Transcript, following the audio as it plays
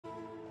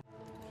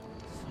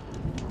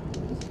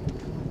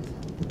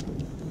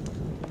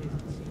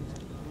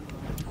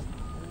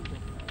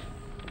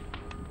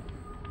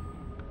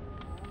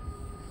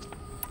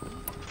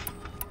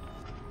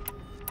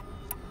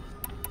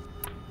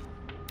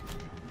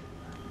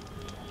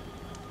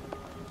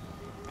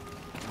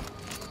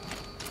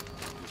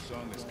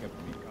has kept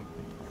me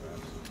company in your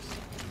absence.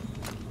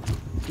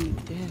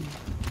 Deep din,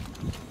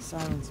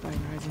 silenced by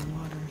rising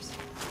waters.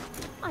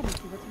 I don't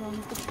see what's wrong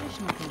with the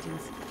traditional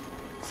paintings.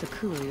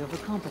 Sakuri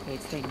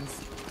overcomplicates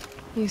things.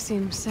 You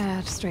seem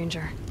sad,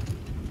 stranger.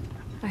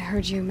 I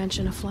heard you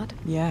mention a flood?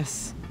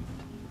 Yes.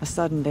 A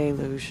sudden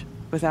deluge,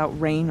 without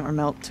rain or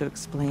melt to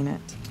explain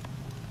it.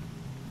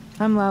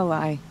 I'm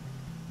Lelai,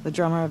 the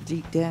drummer of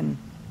Deep Din.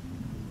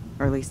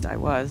 Or at least I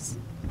was,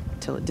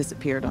 till it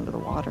disappeared under the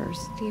waters.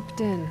 Deep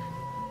Din.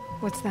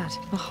 What's that?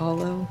 A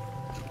hollow,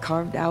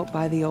 carved out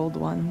by the old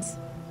ones.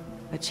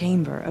 A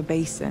chamber, a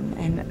basin,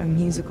 and a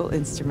musical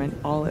instrument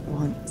all at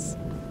once.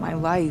 My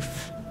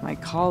life, my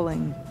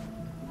calling.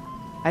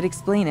 I'd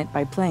explain it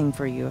by playing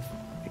for you if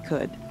I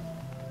could.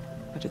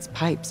 But its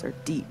pipes are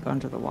deep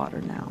under the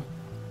water now.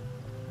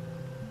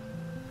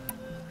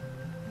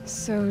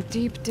 So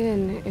Deep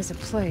Din is a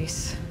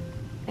place,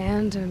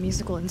 and a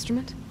musical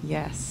instrument?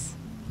 Yes.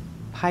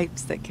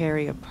 Pipes that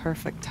carry a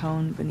perfect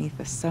tone beneath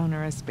a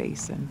sonorous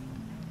basin.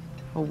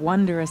 A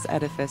wondrous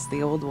edifice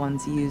the old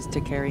ones used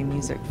to carry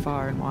music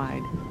far and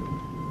wide.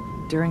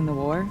 During the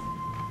war,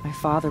 my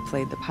father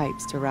played the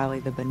pipes to rally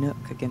the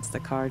Banuk against the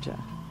Karja.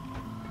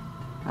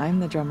 I'm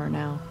the drummer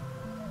now,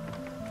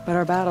 but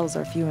our battles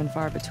are few and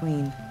far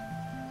between.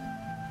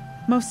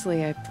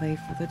 Mostly I play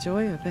for the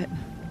joy of it,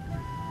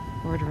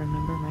 or to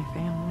remember my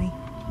family.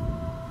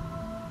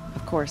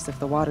 Of course, if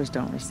the waters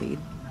don't recede,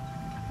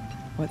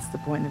 what's the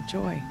point of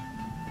joy?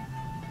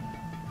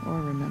 Or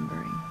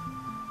remembering?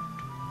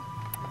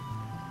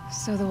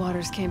 So the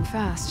waters came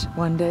fast.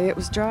 One day it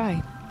was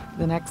dry.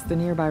 The next, the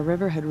nearby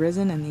river had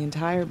risen and the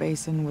entire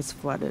basin was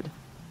flooded.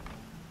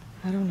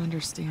 I don't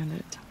understand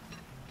it.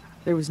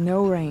 There was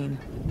no rain,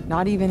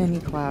 not even any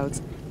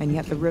clouds, and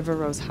yet the river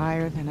rose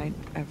higher than I'd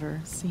ever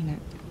seen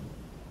it.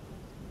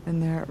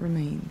 And there it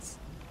remains.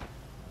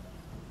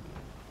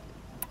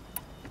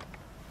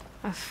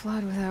 A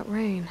flood without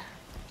rain.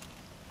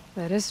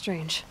 That is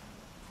strange.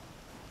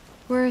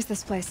 Where is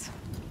this place?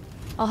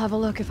 I'll have a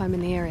look if I'm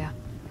in the area.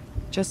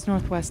 Just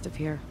northwest of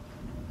here.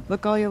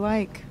 Look all you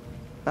like,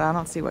 but I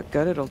don't see what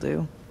good it'll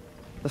do.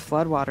 The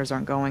floodwaters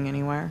aren't going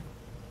anywhere.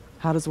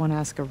 How does one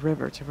ask a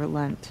river to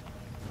relent?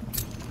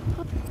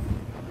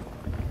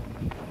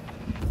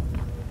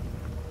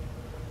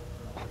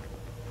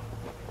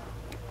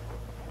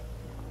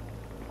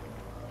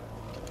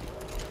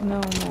 No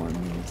more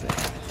music.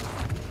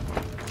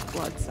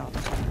 Blood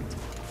stopped.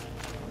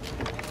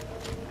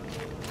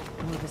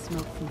 More the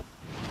smoke from...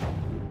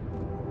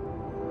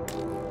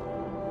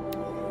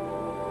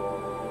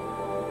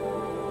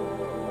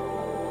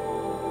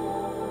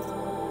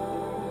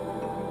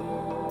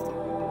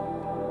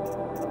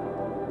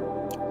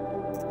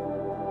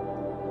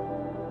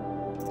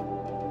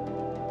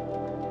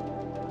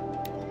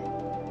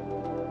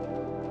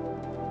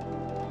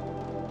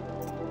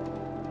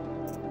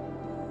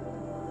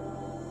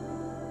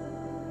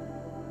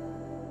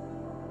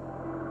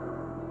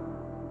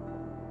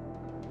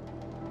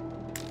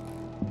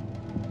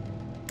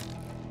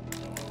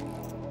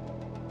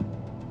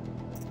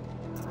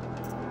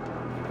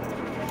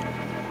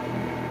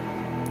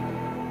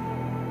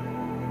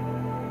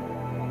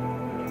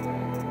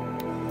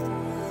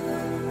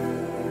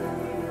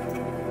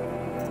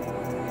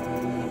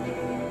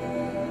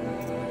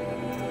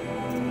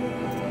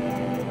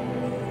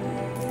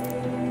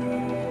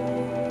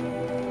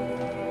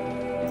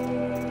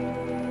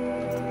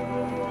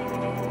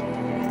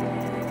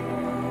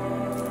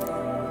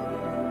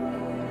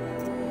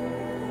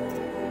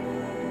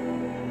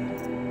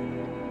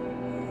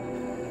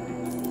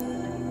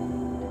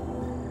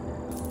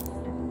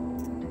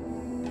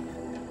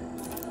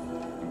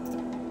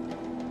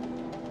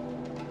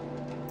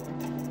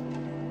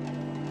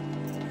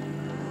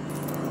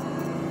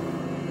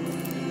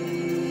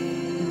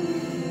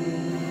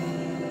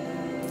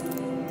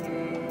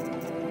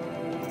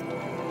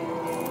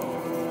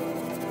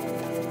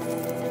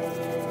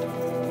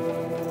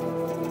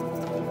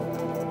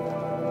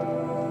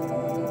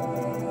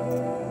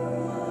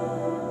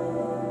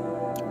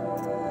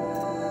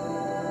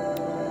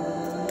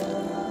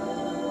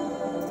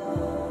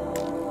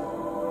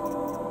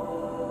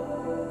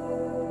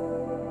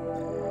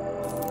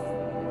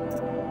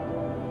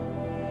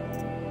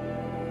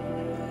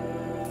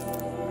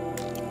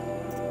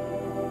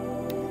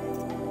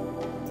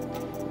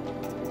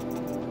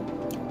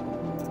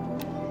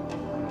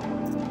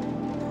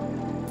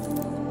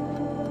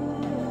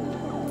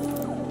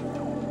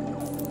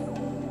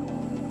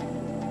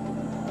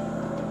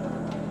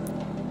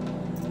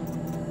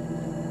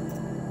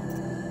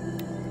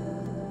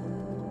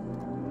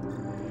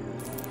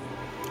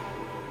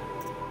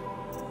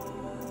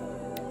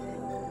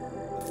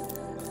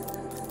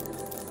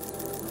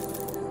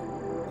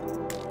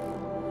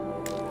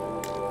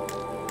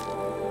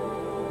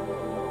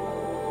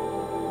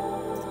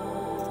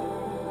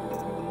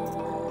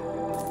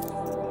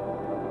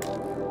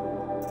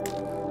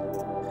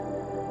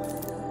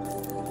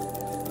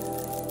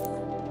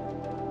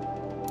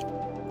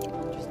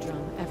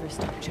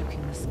 stop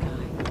choking the sky.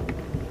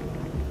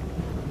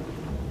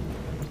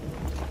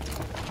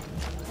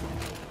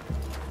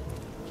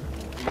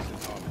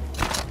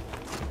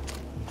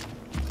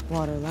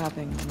 Water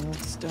lapping on old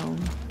stone.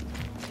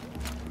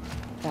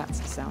 That's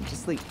a sound to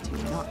sleep to,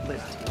 not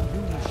live to.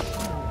 New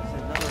machine is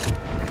another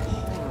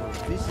horror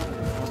visited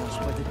on us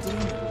by the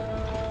demon.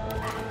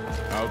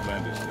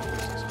 Outlanders know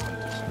us as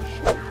hunters and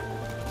shooters.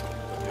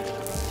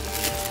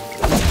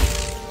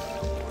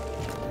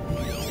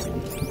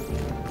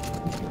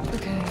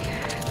 Okay,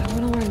 if I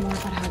want to learn more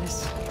about how this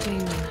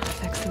demon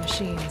affects the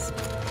machines,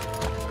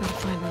 I've got to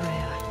find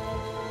Maria.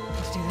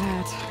 To do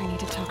that, I need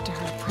to talk to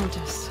her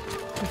apprentice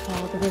and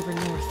follow the river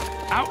north.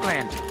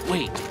 Outlander,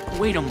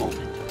 wait a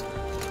moment.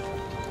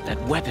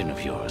 That weapon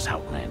of yours,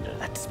 Outlander,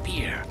 that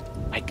spear.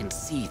 I can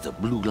see the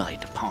blue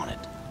light upon it.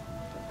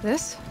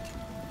 This?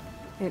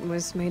 It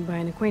was made by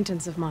an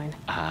acquaintance of mine.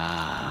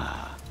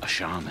 Ah, a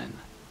shaman.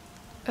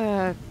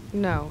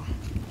 No.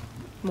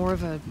 More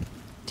of a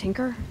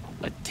tinker?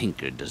 A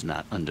tinker does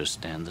not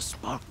understand the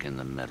spark in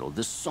the metal,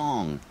 the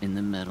song in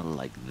the metal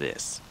like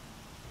this.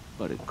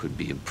 But it could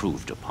be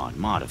improved upon,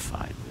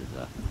 modified with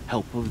the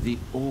help of the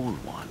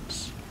old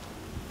ones.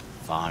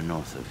 Far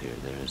north of here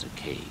there is a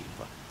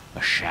cave,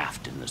 a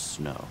shaft in the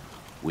snow.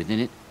 Within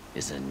it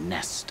is a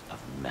nest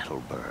of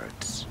metal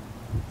birds.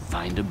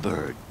 Find a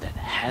bird that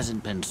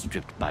hasn't been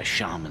stripped by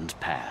shamans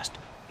past.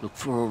 Look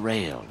for a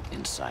rail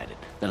inside it,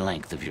 the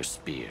length of your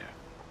spear.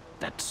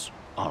 That's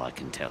all I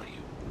can tell you.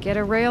 Get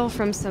a rail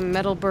from some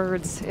metal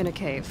birds in a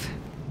cave.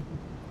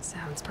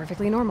 Sounds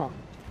perfectly normal.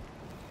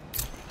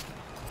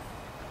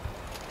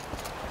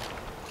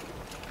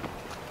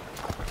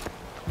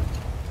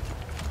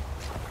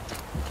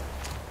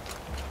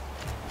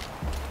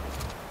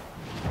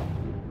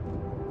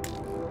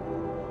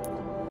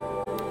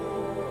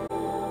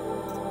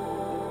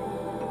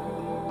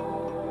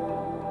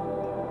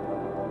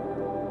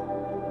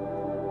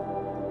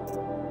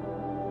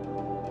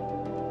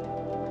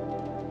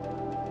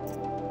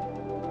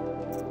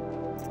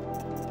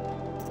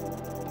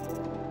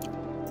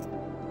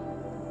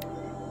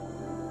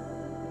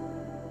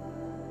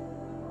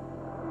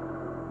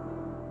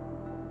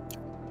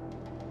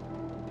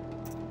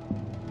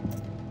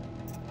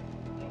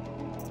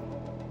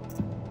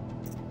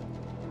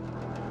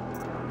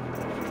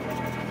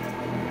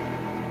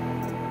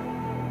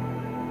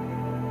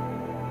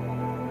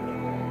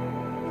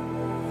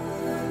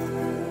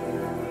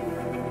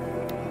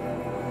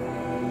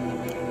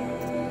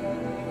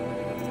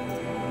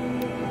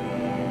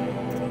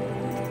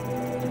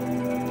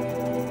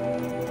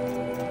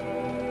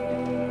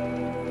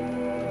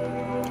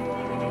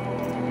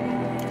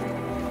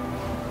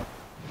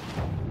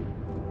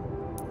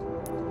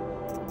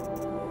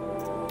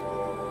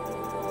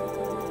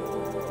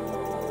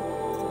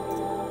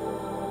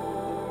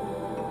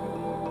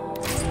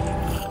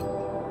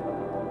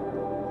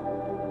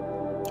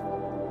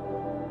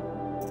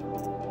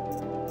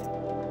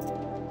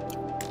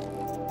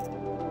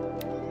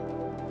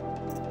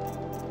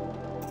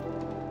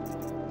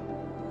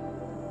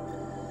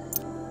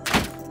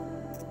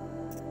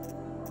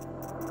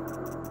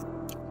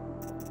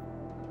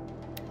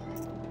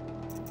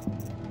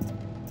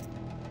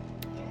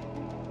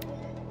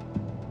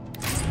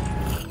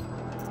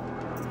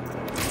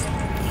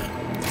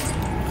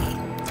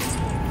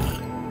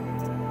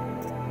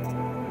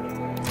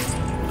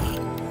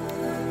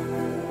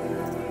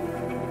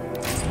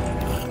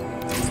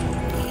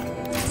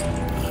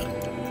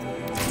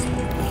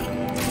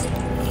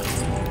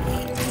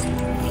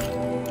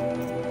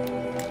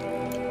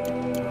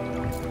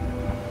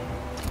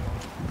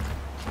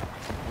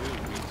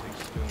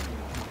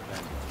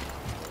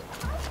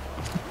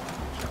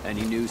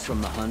 Any news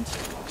from the hunt?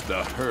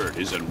 The herd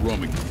isn't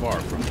roaming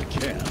far from the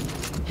camp.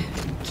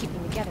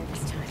 Keeping together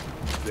this time.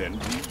 Then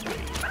we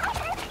wait.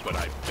 But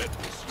I bet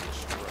we'll see a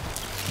strike.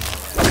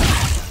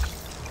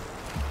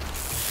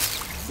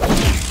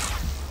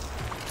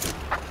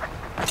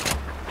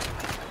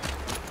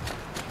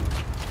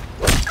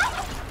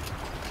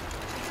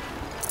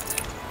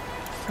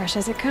 Fresh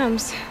as it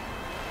comes.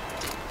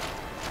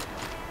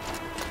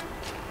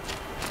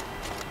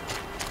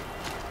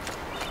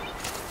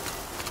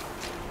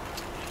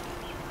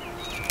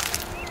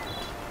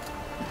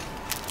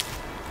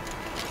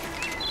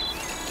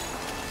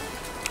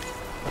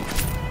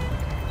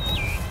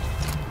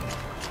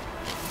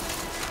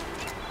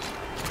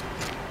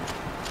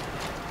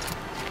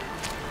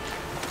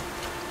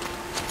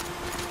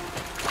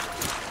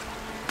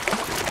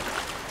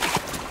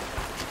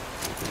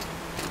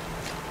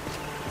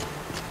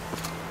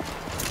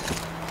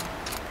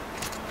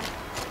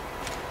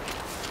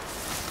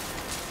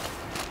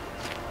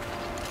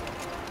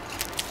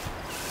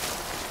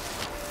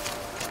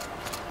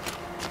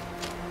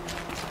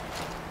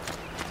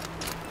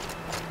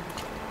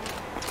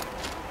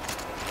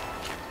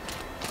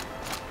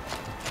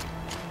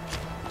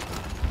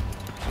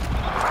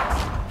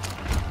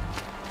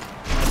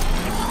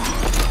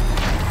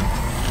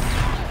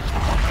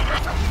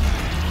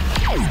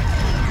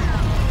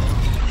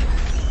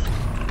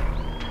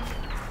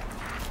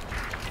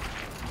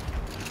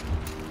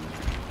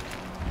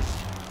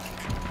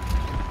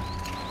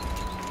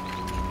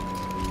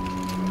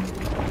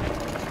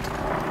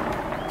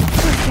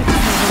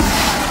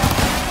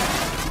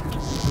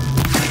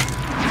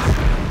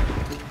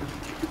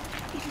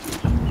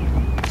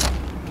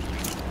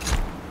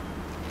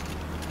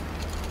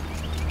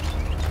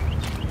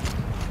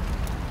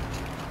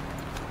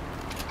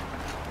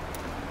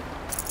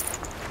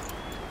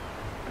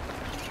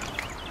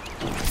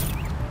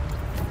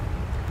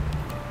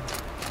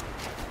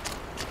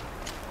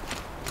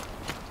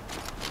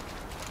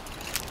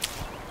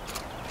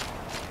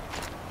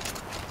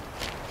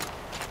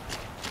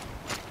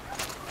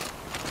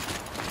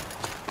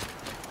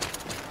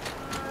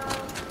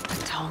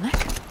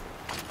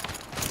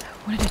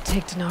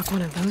 take to knock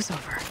one of those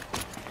over?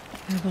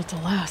 They're built to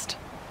last.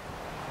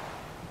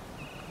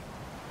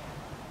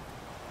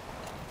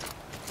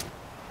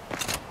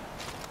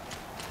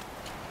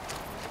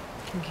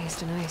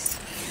 Encased in ice.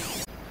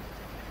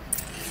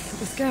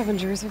 The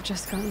scavengers have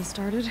just gotten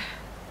started.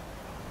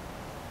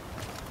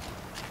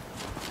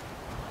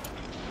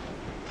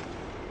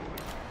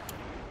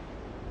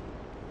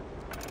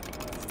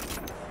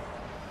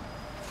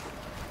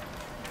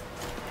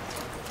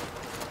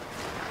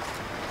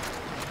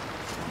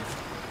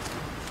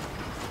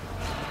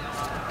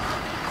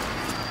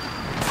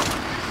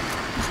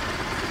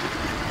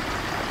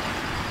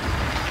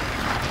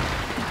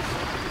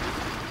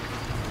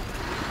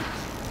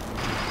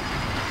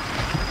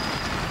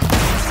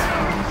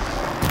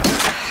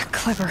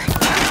 Clever.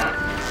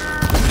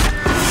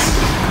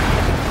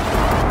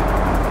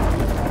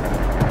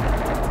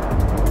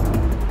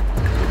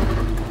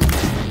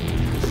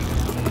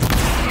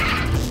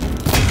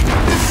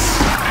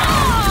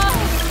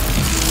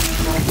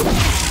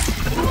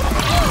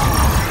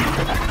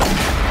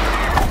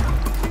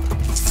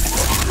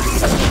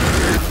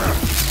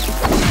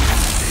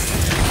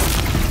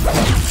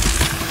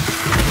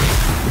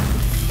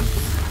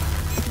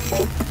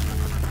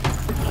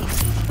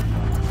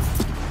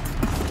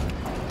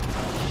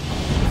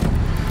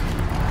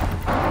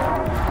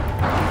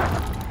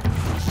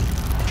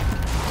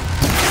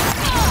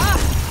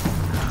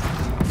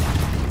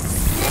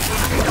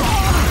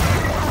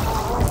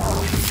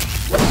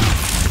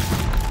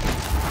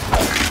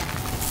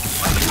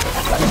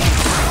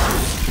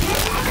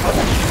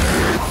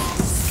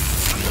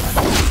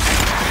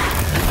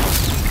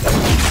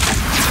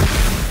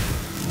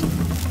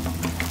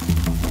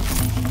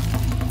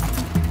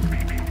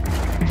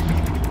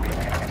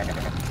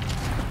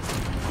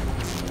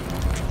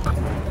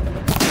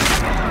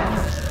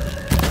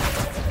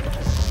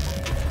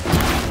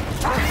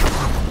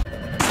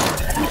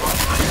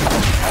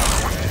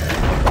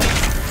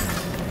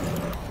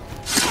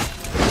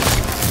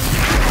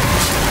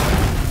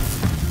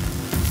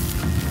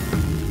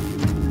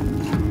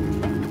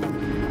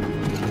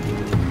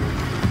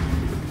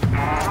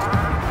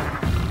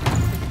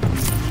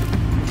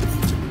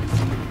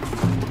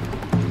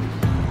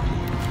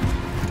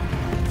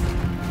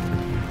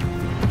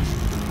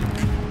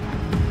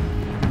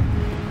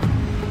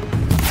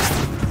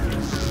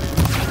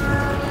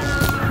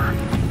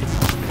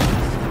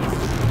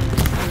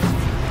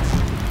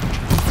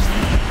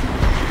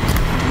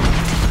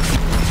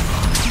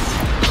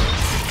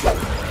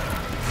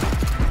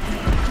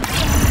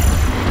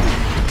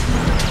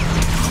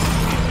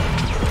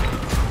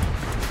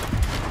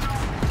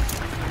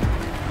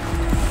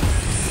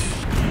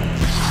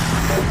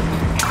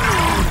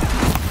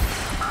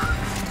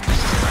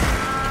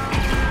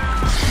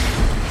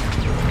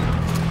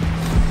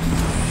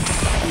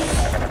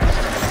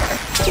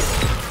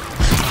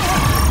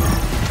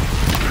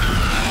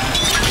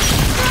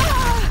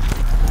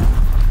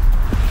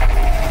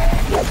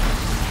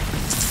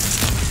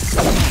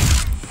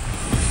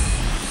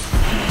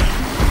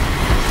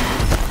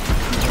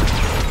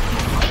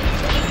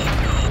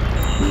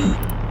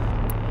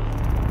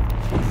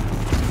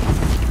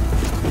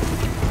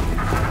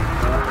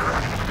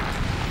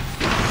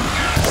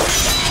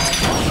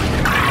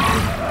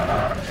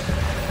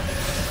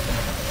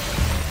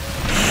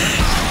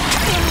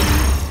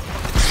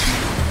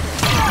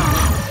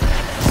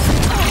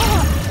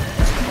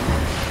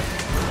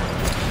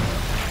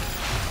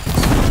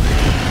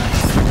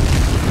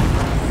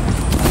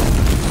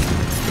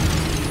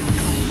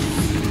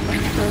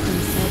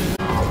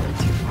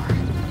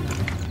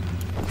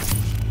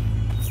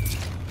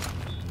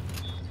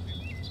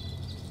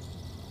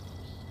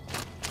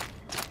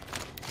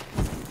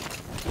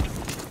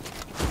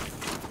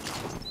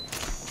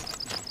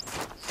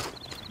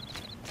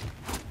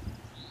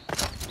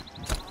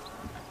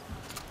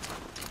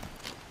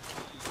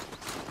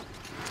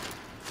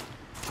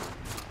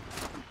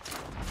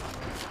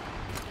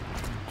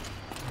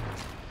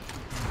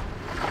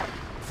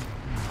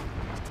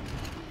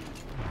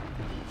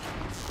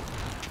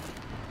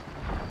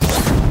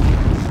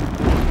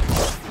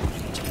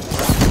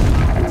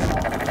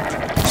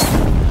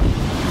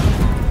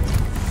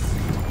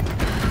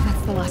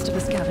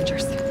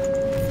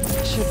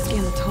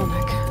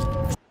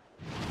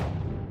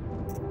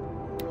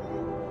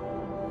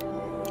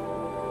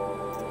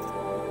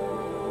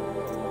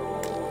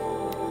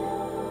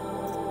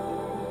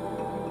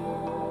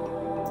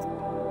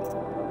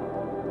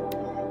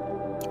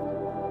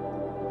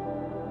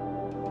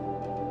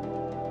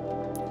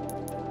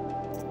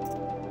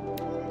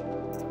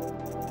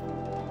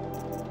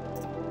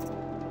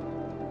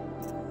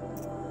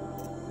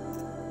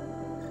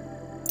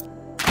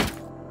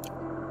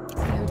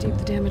 Deep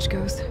the damage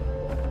goes.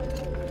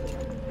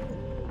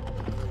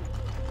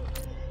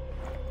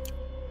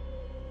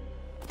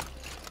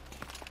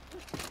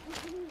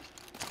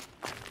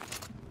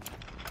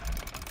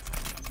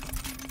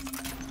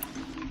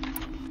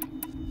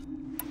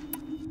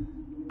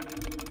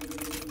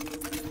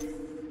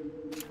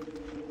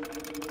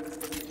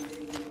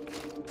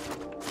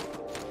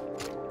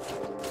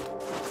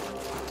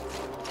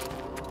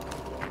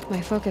 My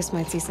focus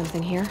might see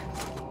something here.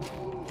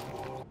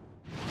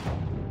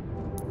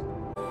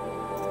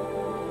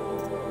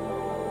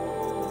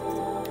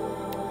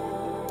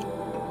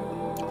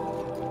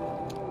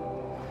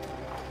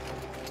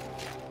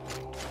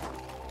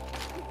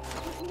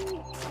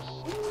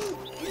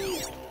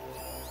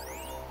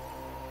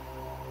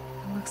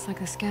 Looks like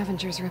the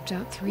scavengers ripped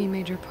out 3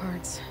 major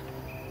parts.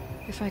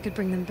 If I could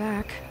bring them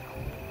back,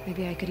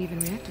 maybe I could even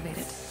reactivate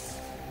it.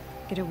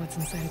 Get at what's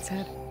inside its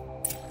head.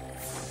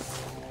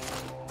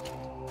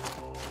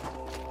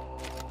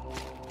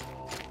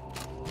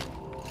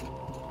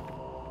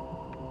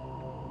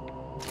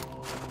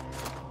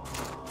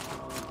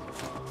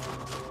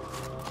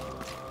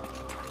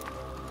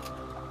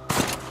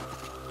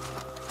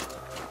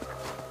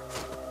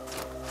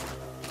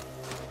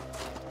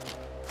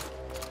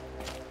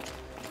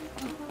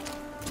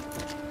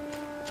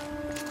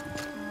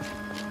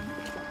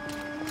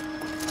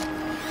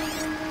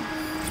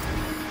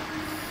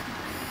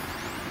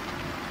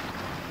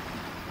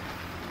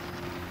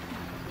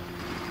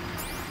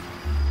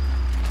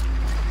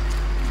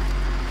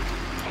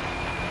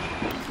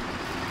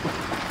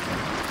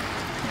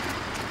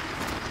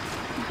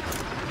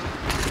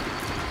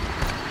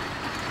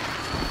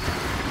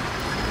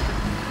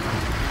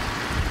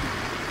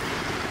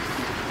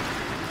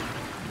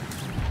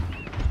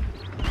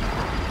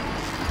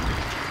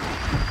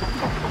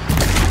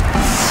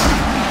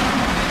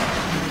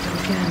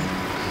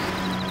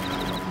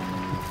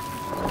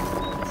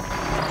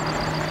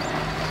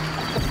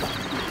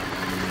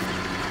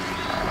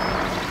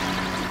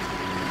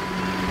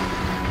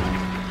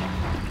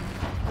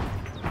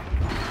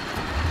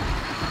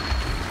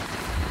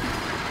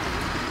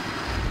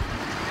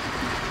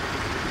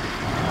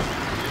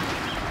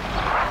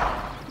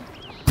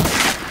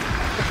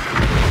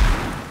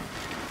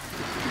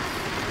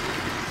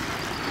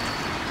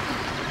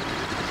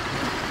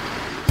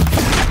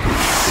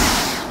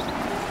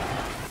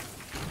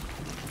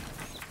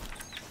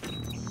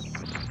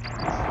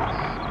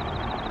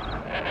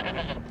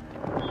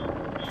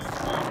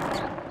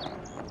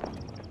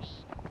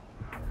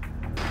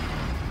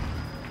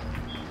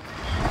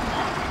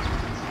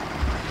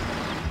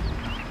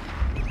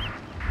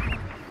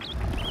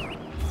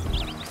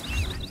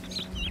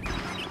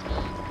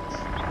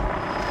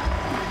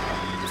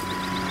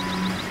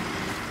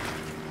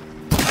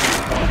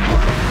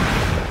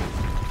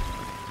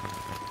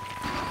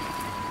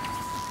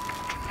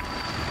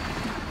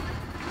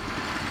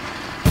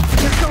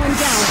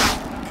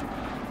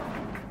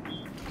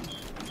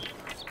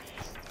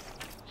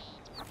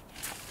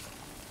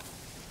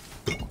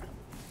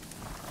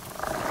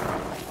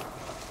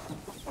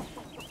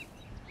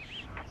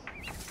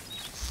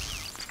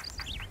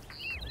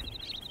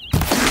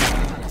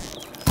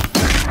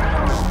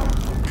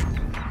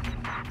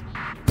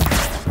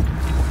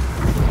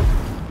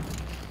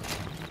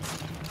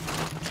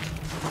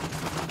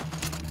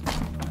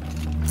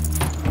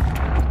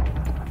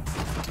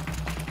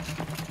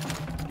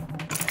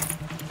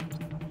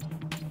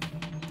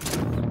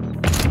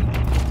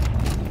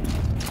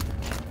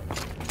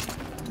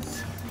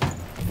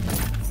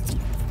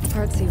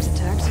 Part seems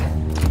intact.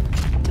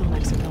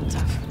 Bottlenecks are real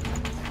tough.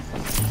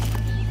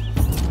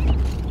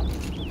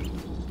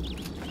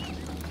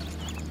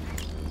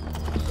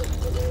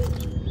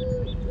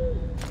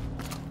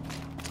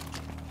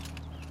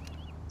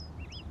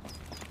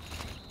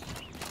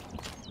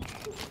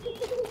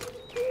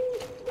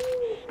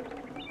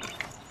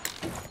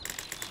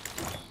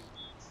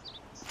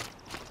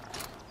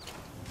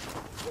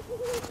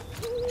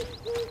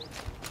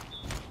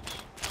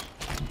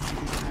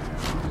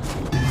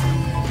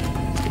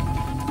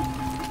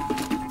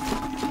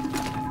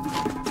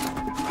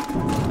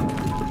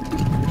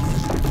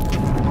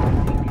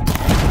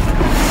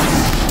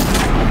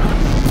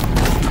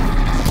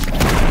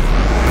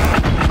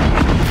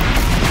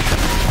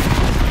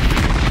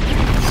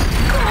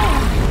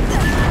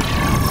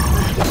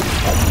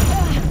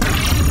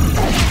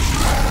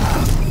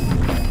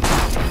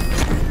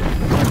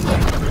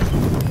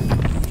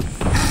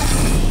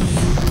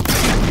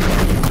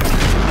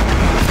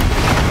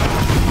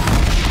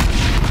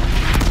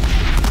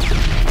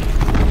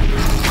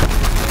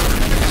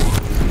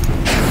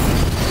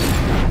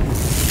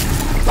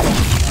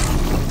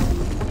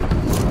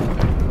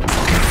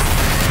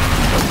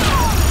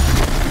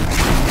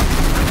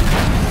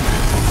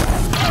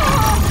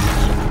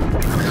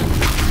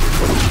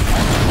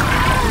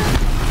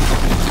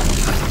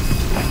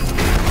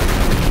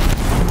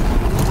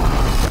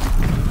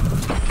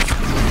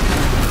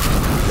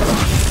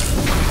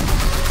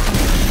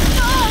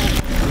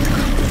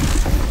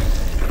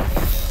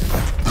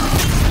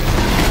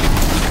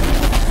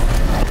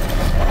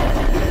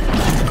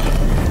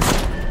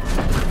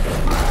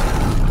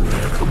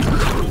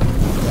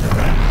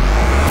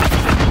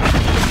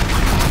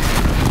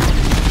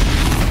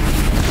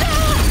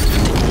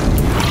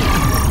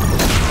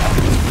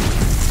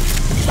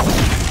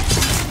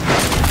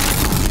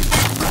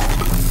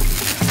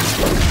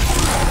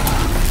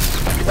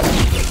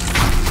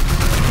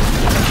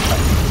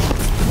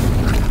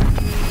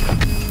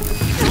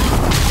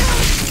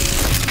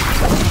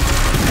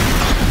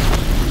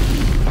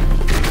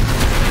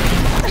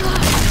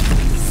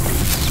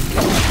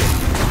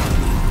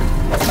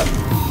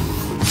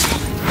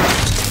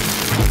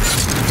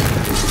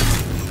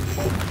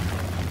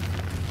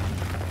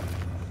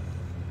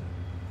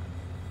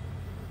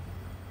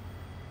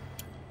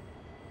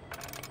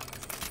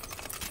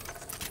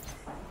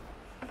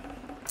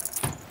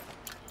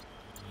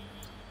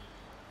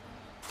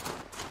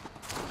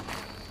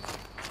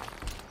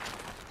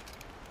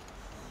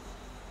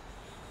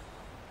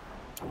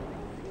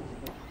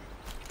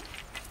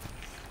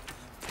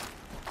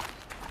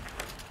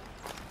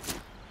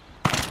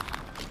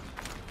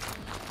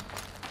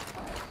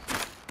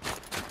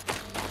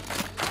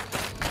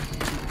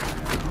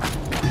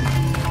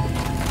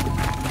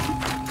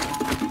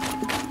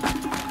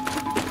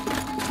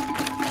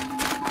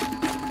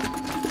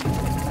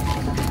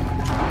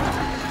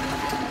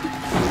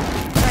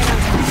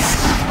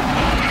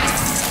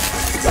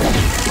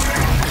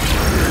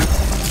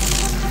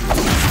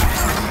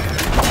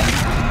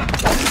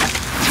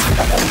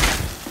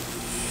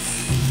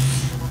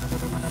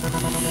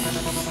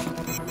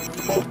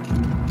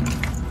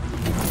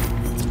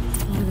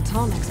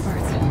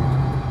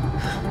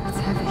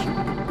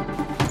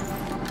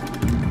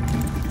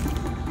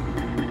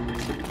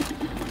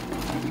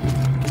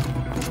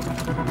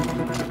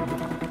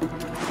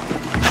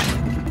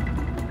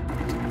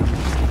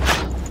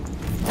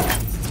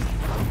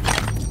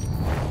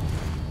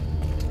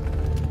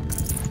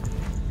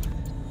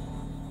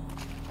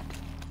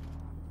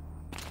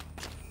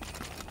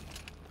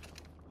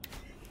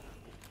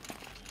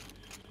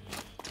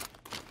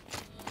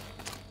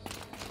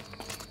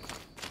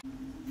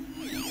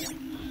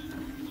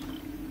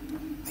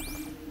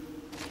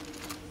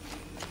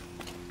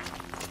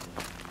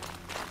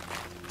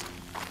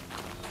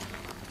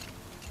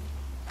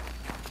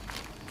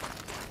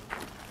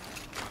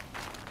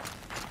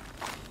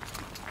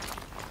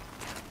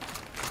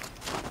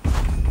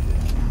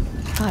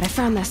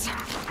 found this.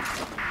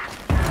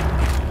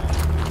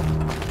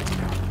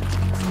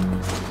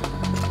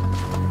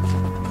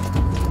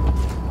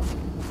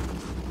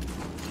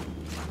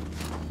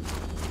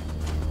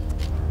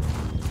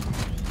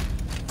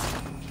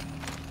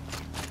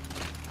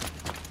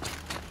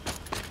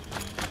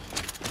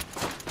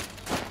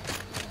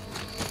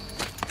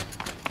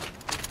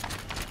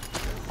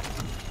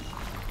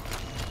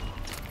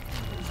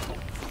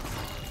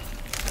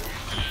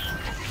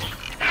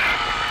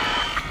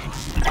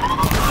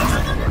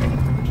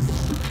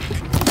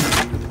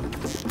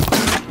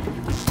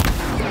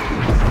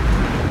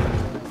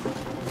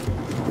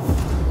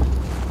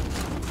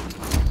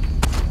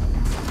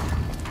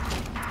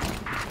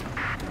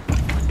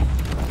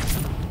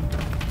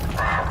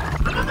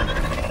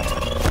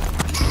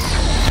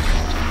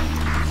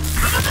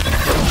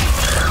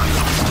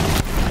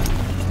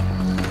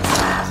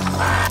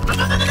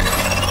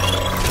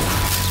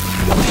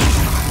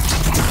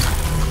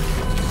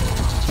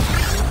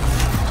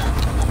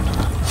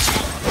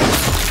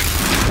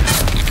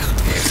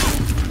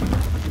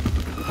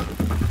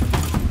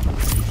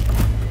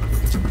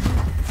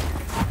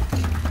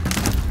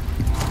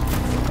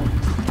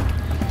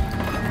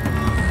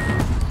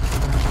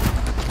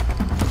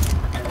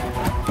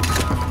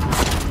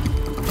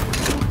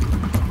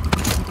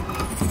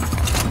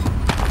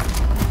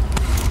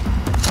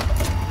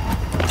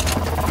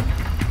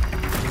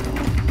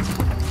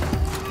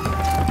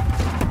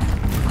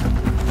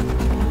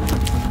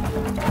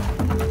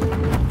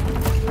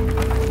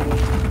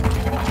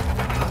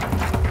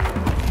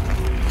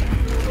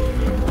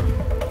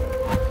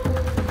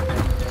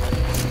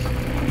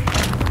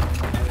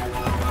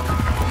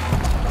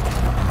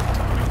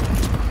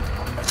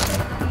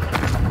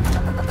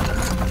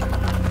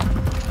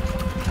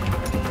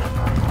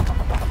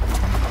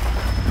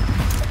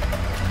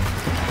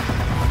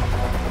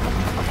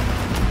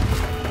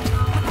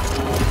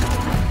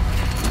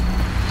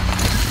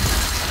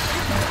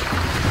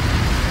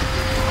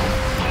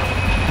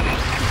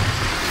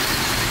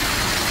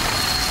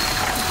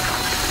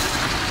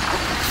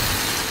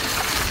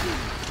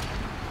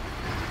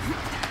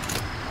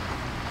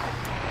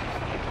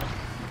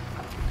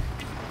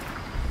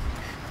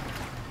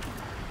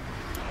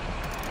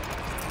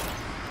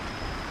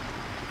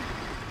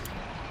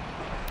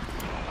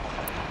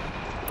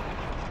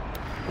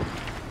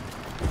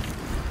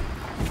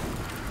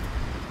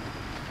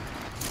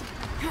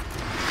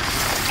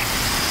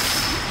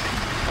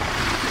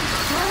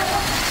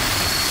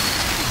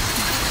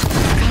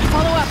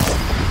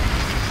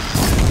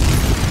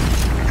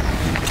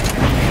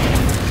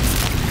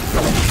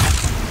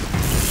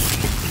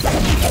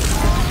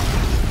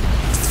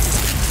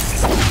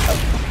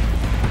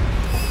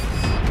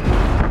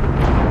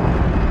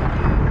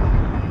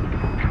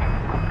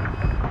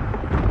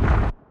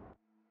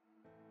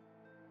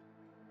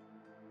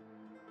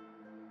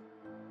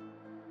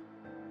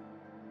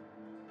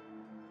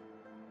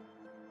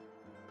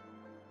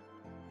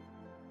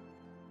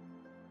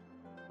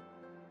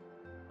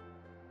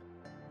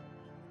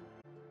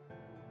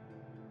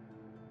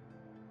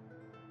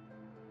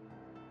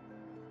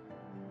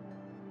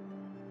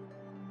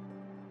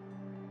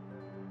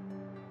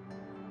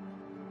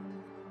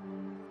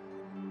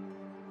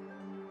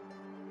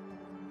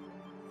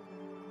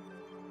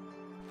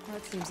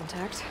 That seems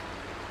intact.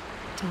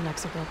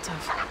 Tailnecks are built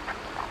tough.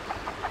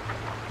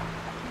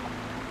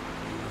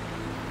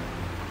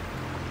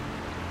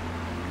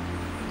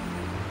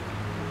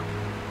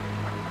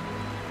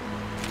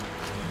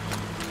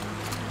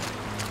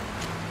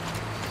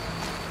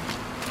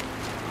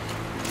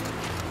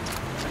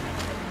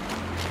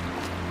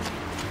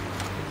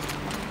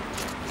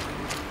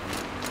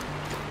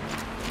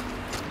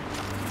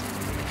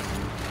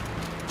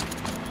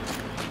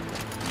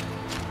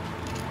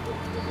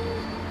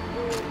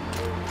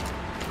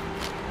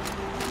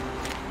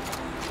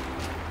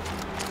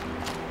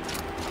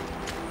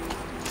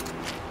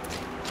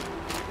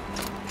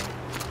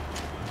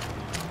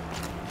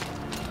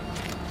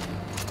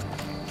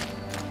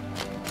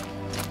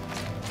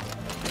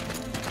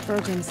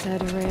 Forzen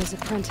said Araya's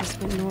apprentice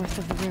went north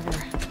of the river.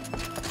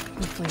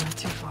 Hopefully not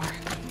too far.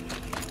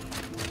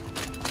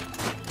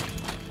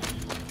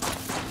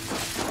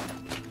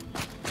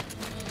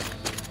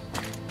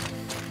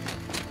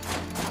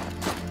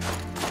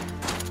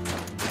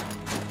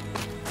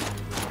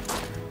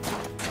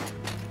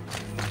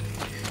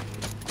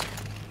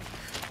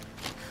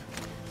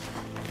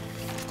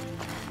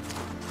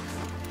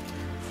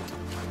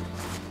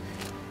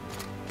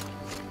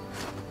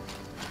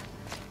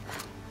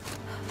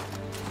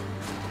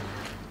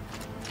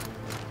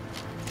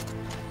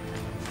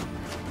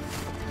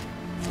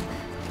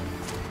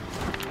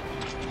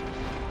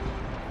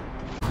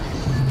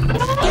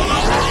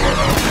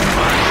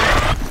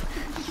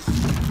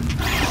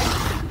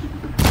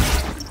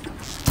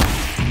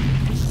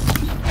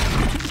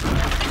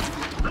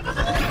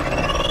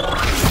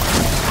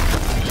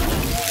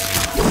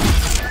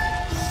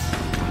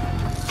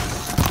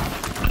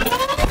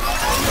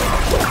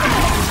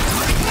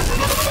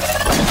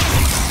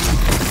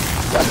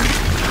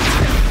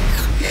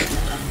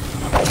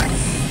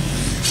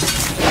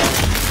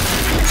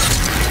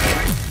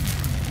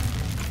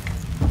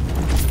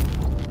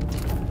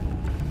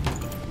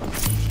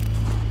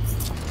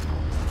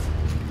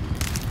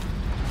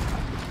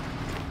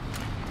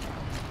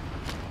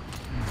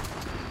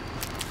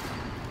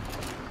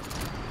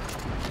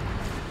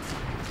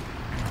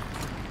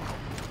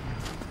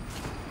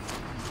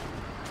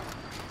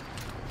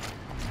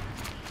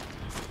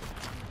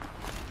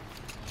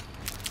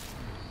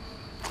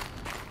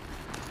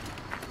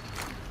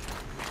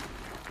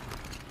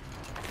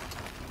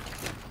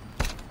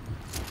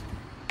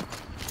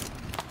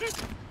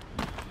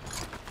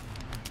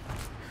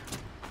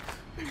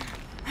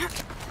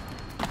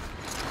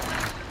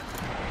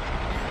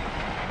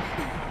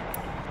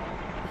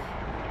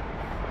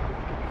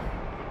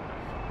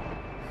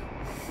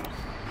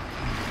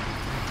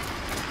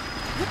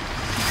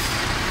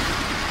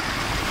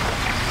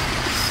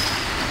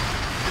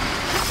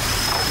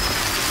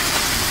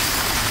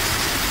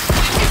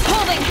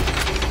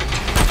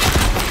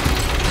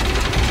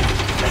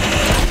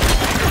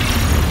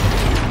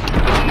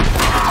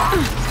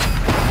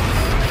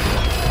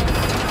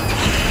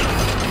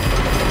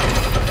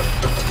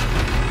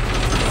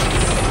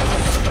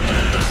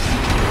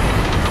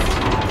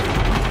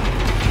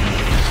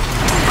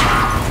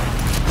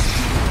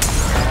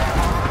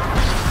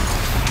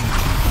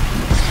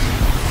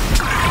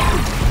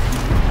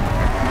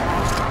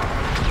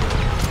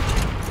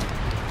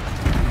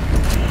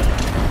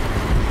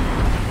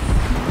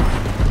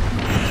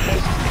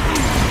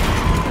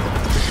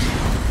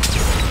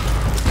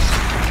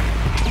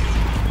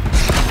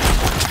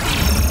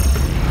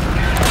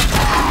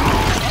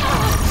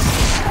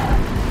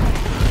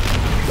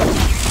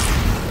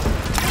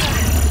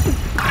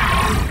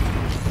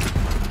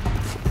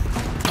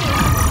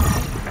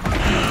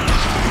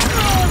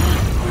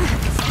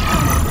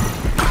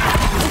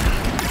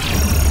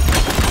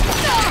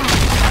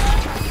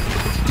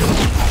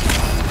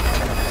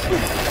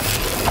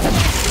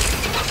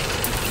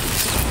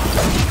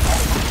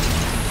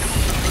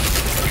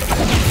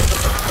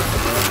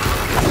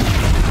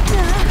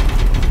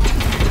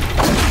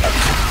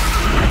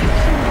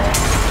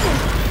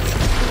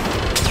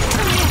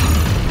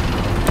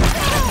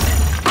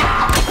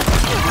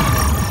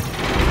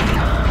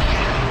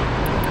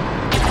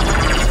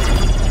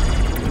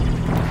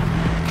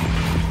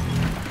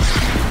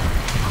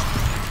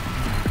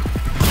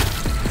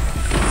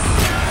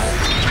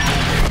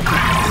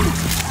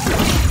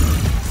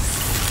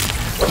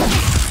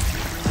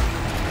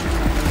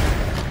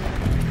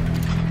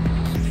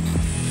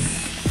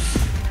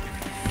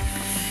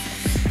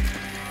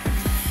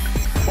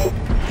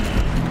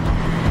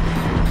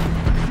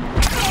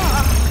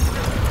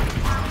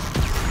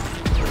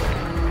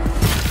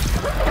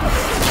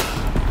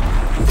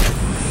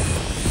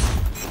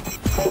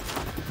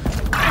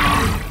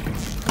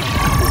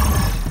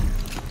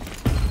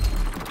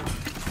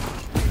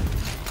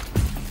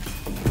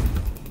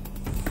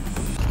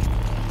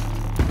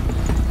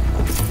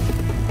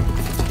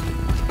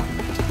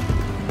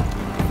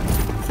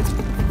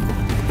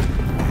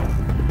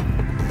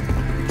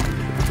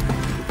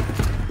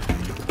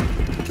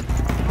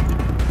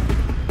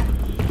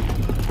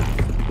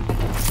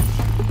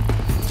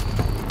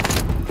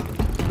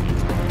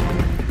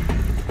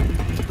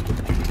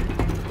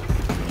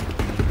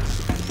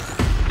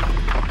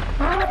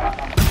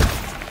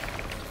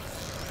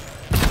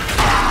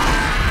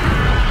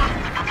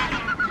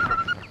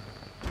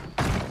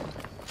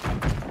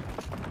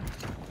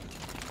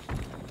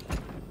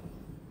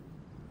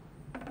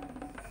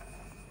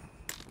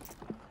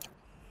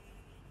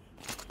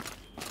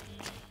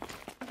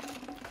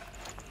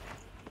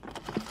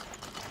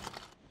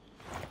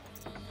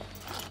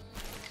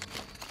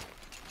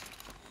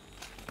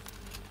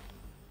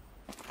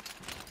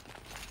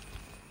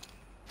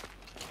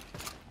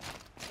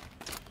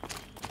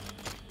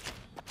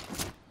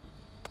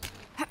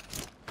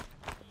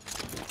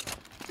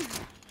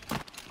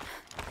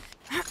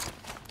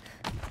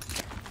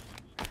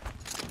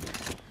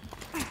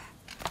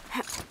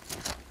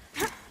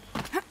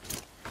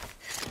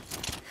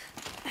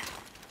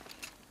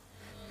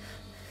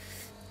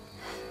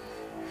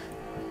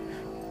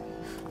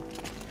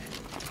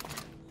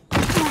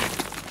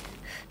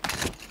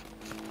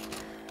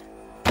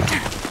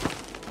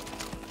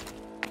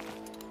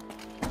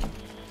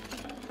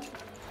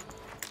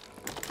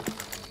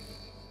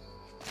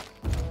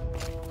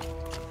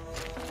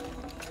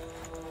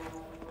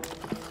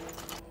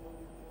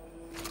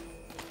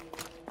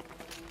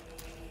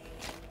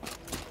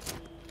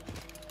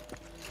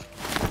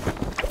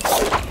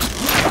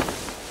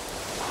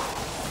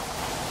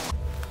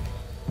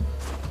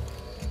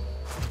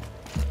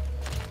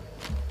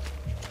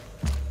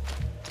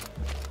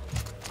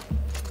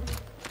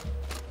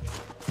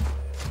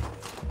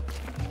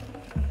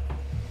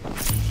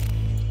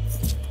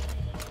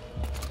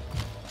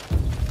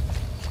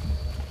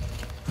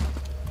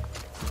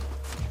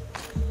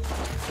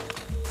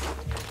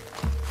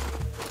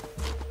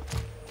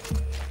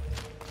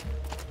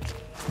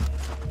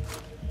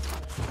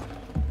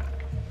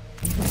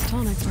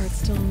 tonic part's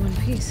still in one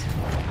piece.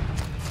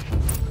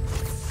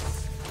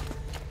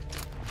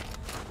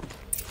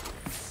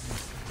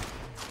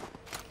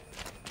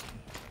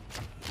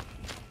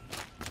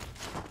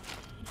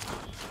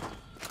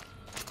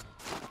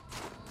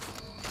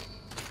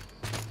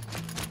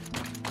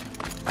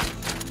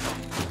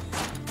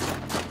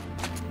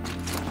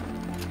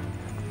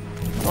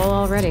 Full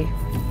already.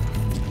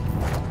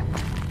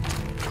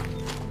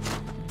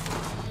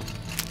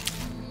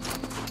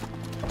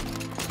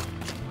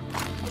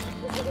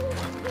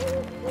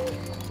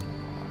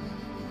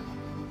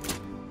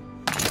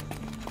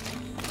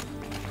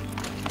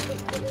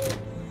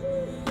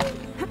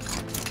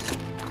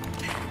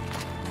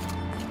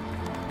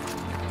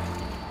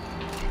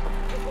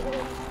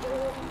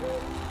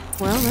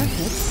 Well, that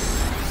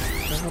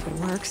fits. I hope it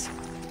works.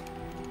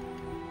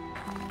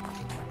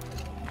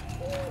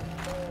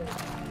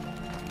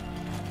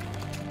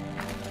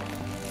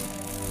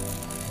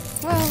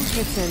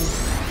 It's in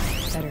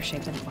better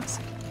shape than it was.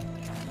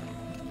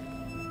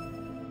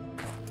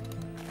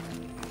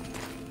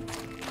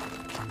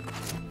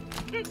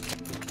 Okay,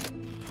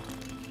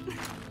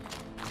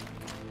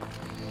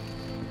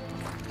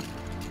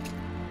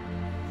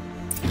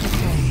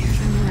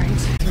 if I'm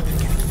right, here we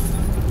go.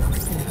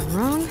 And if I'm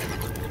wrong,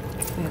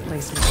 I have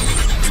placement.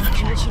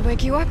 That should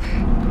wake you up.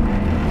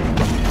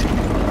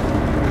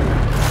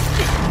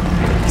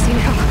 See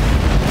now.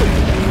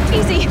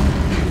 Easy!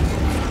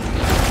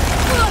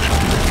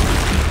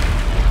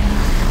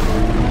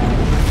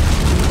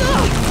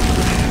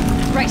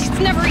 Right, it's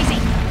never easy.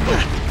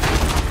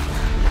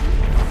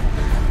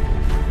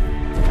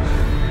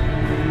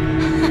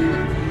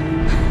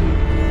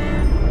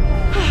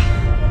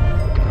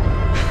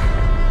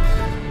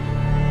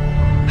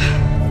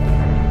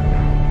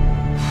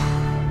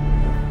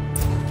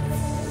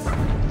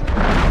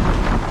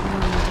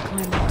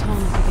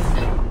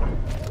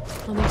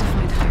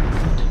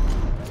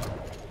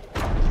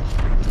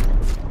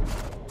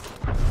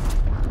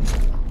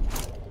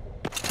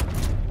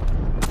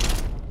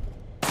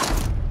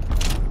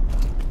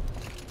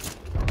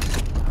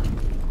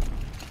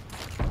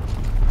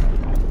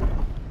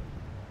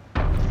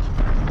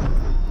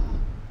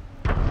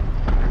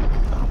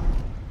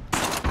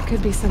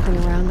 Could be something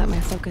around that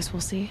my focus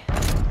will see.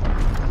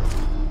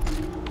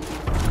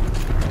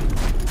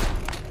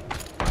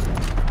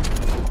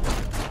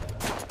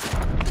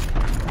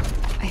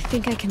 I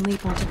think I can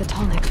leap onto the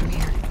tall neck from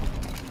here.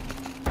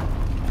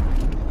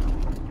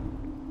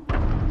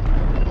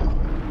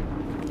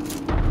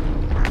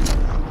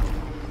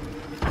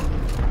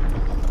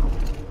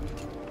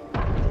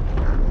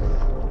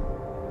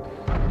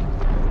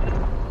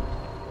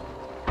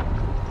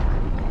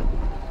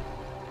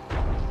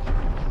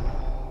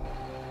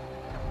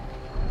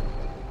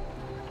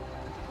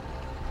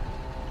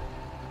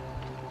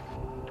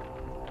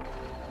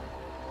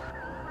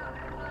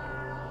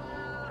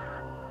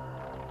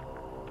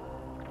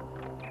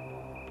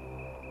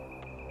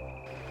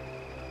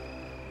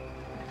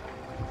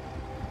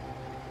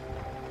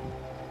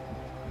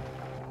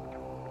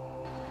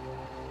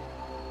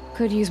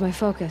 Could use my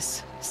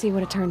focus, see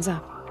what it turns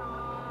up.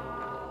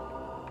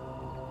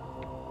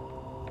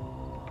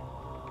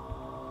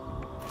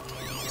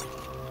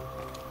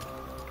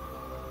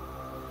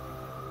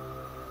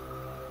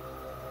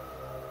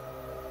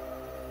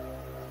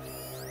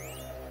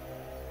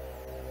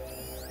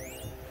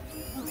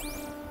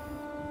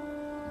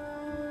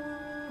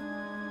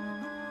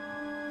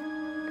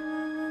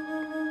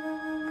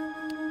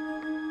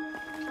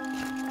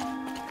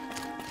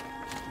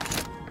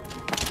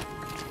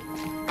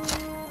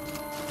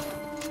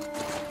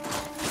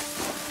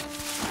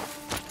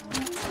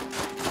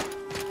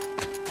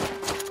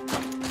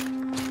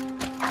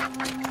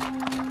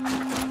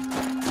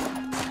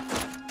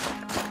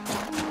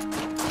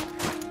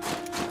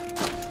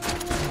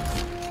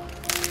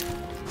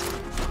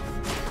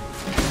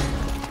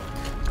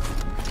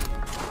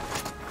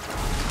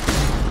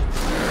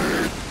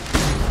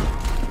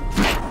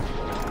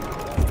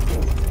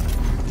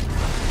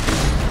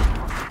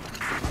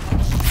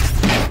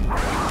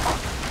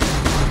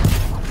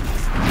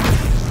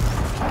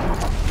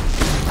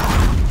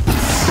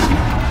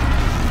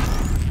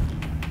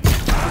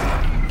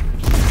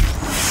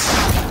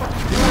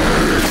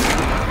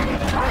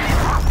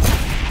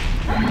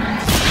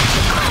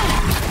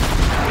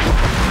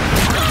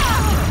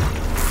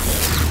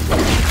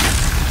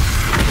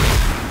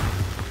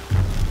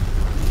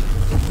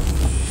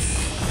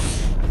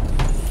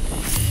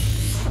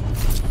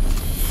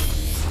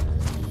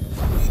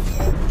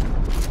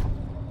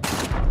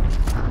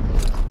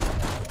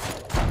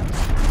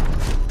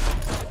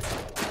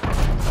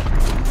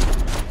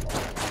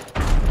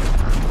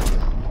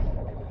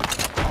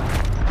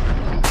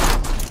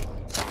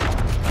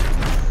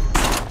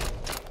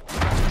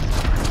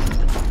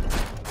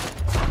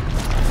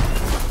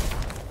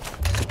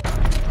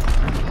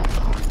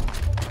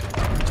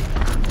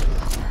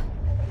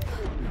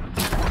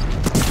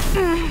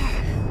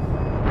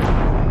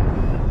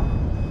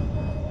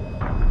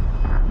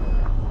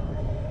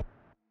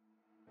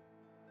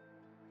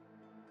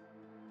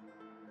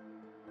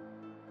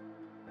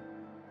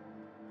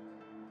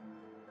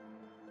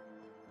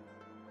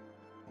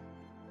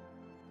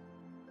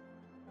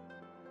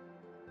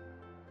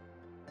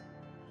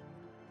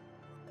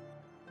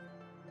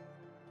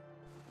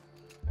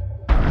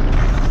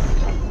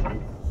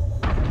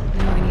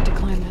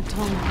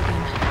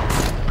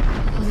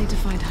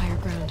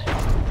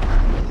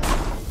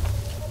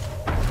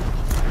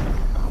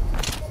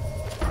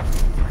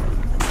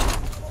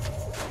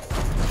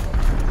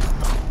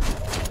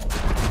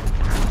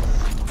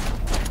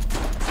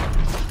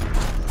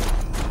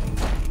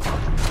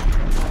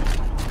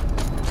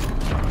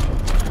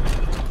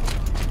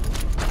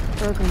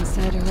 Bergman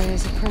said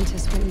Araya's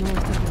apprentice went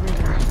north of the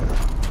river.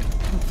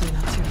 Hopefully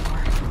not too far.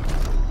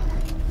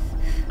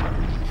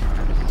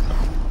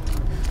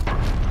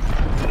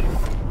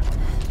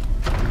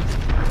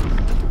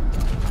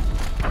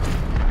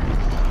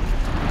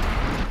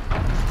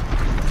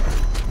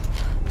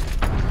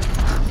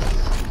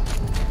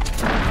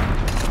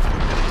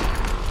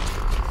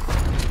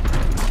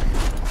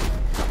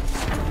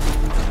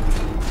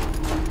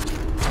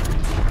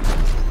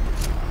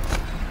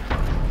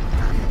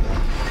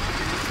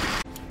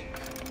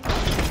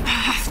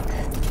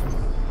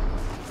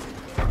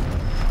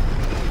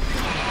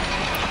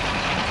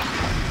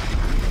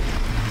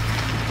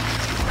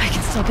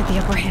 still get the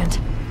upper hand.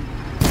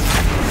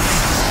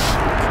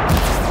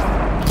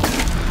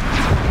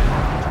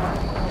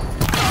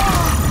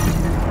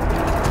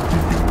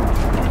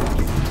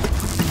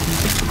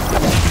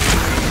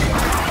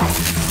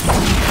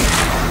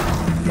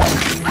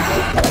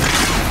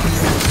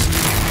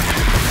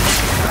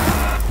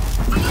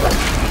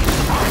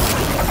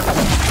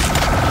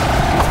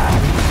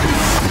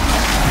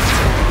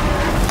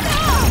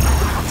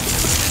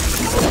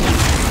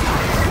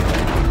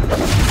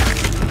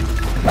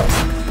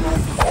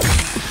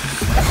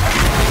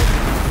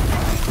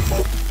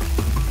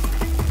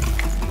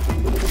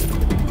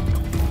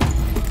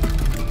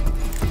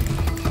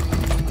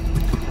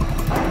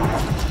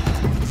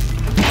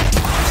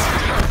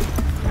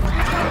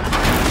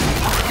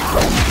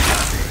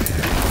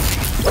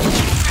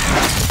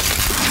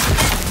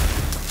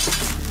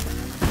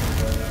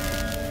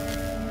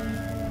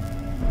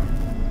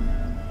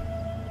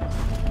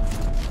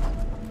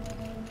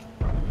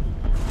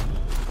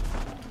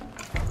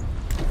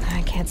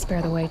 Can't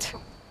spare the weight.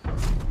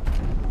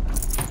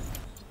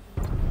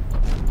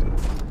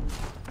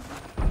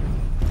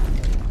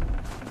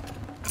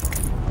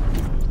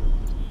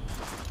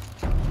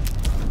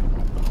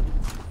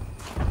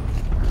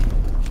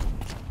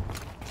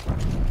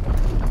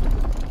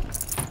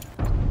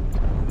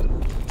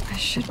 I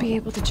should be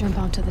able to jump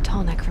onto the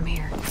tall neck from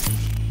here.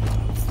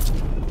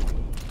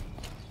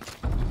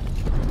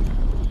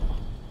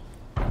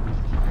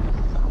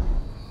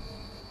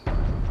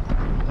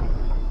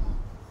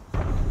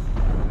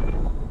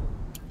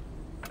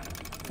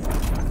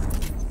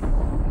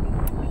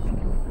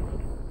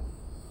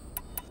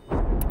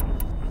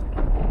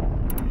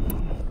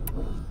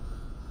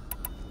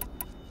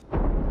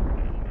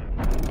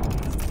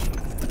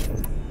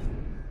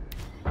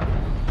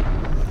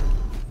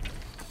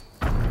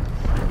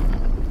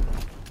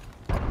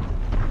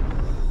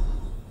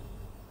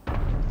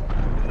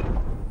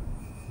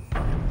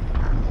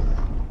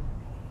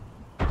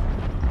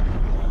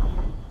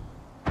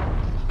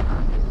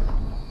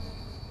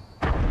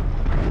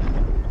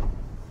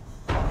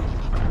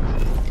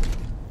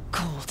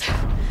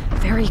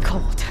 Very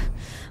cold.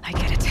 I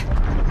get it.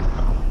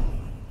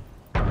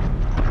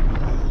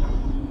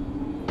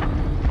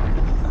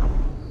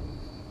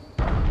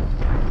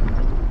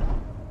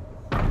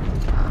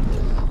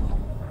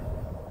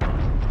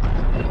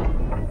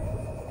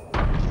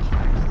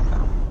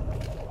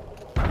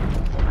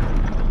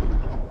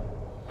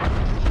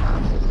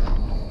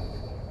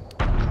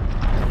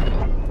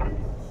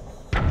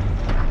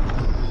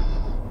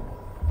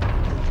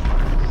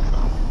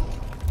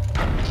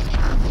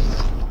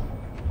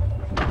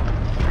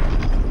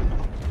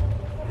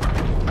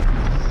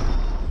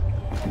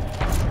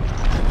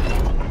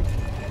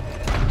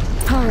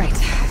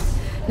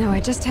 Now I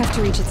just have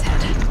to reach its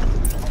head.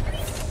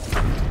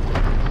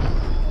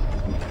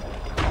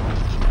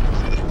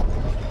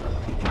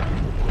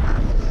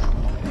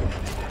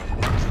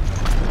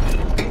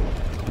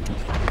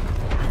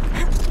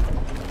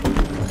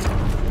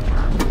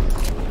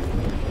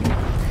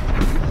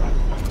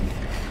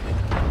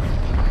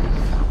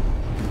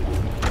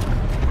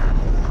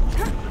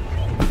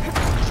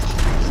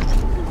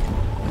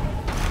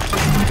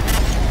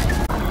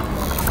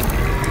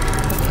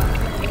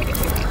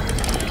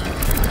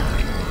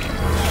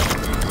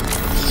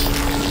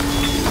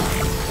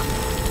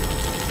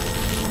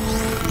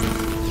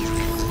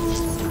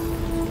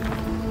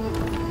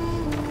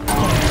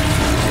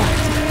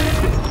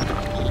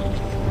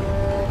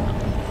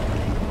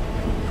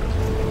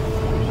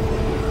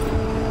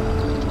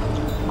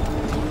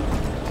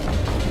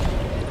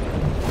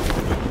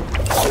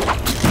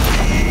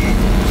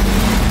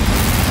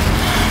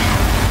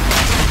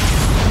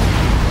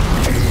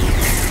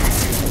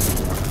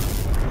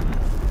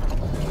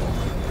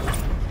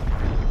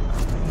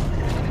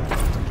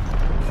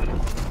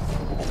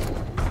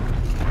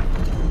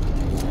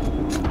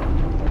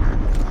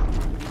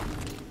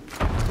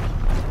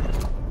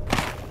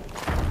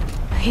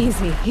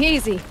 Easy,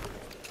 easy.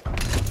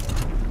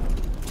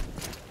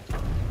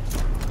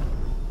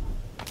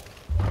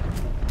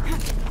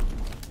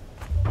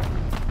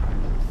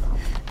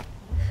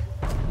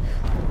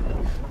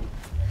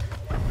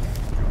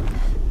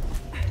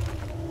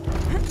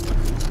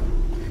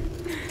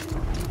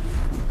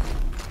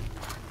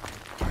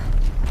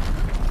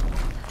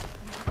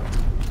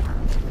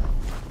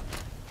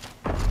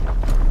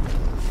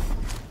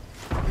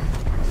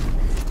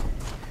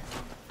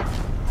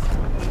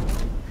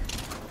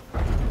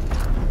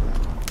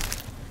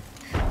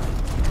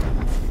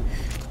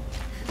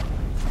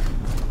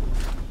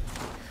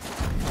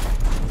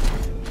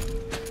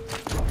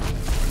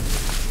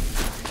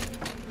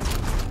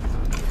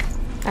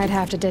 I'd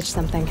have to ditch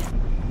something.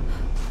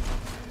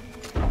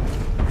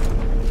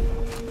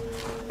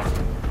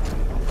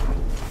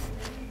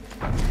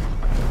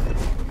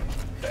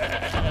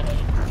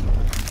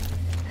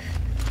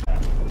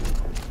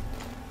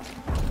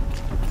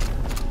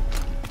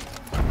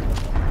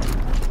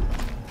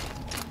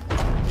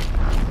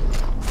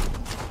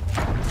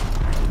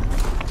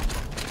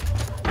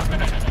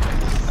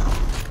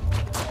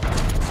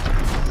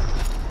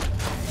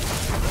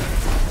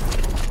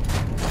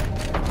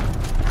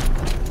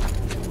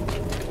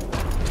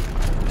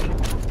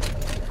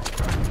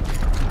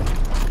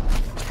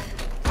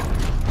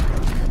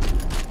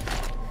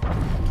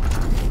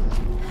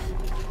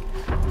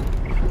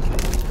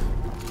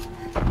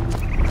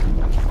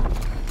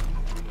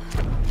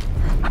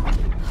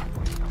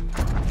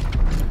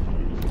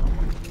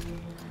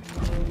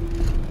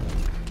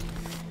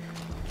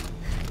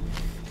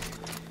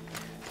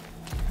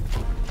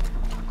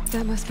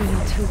 That must be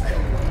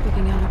Naltuk,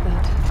 looking out of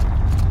that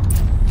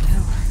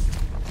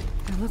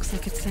tower. It looks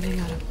like it's sending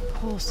out a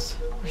pulse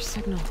or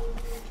signal.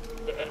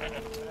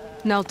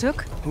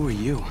 Naltuk? Who are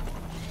you?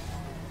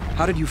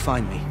 How did you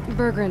find me?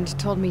 Bergrand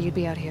told me you'd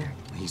be out here.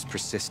 He's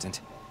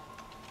persistent.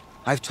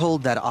 I've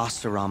told that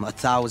Oseram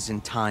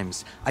 1,000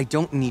 times. I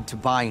don't need to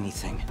buy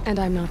anything. And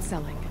I'm not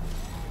selling.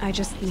 I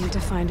just need to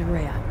find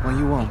Araya. Well,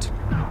 you won't.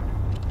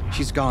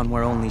 She's gone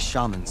where only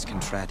shamans can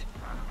tread.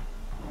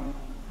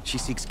 She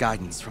seeks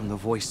guidance from the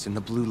voice in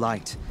the blue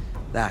light.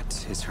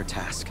 That is her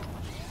task.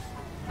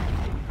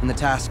 And the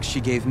task she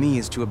gave me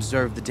is to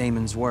observe the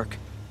daemon's work.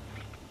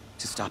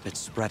 To stop it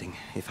spreading,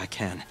 if I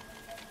can.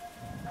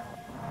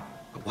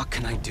 But what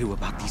can I do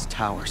about these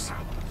towers?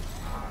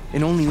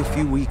 In only a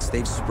few weeks,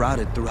 they've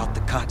sprouted throughout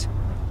the cut.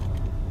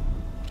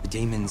 The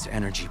daemon's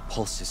energy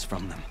pulses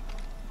from them.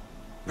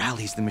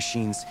 Rallies the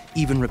machines,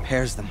 even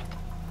repairs them.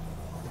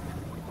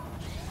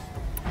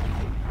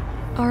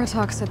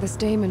 Aratak said this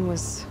daemon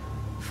was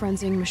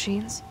frenzying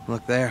machines?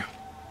 Look there.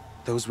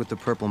 Those with the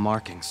purple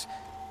markings.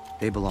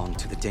 They belong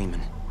to the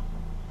daemon.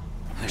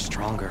 They're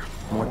stronger,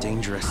 more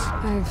dangerous.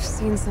 I've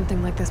seen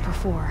something like this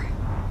before.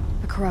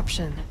 A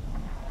corruption.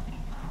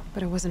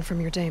 But it wasn't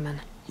from your daemon.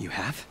 You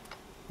have?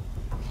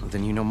 Well,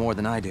 then you know more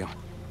than I do.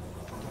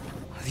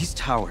 These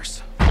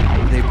towers,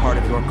 were they part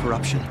of your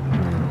corruption?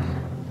 No.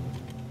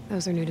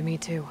 Those are new to me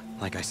too.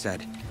 Like I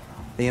said,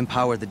 they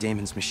empower the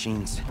daemon's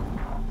machines.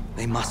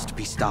 They must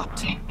be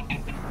stopped.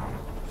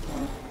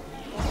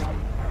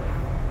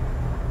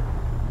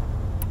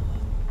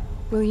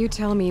 Will you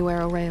tell me where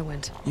Araya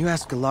went? You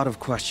ask a lot of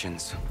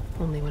questions.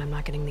 Only when I'm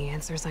not getting the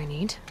answers I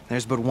need?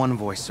 There's but one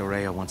voice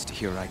Araya wants to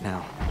hear right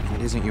now, and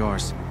it isn't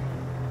yours.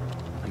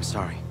 I'm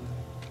sorry.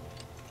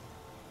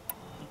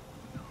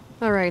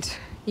 All right.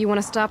 You want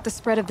to stop the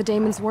spread of the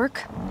daemon's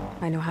work?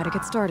 I know how to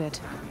get started.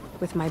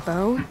 With my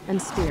bow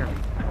and spear.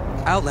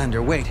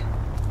 Outlander, wait.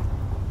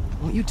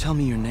 Won't you tell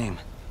me your name?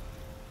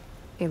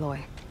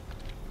 Aloy.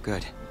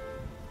 Good.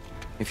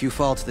 If you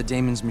fall to the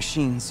daemon's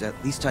machines, at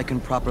least I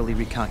can properly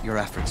recount your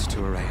efforts to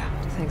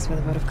Araya. Thanks for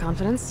the vote of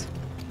confidence.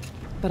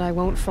 But I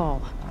won't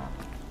fall.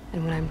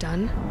 And when I'm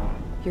done,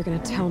 you're gonna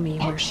tell me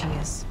where she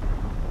is.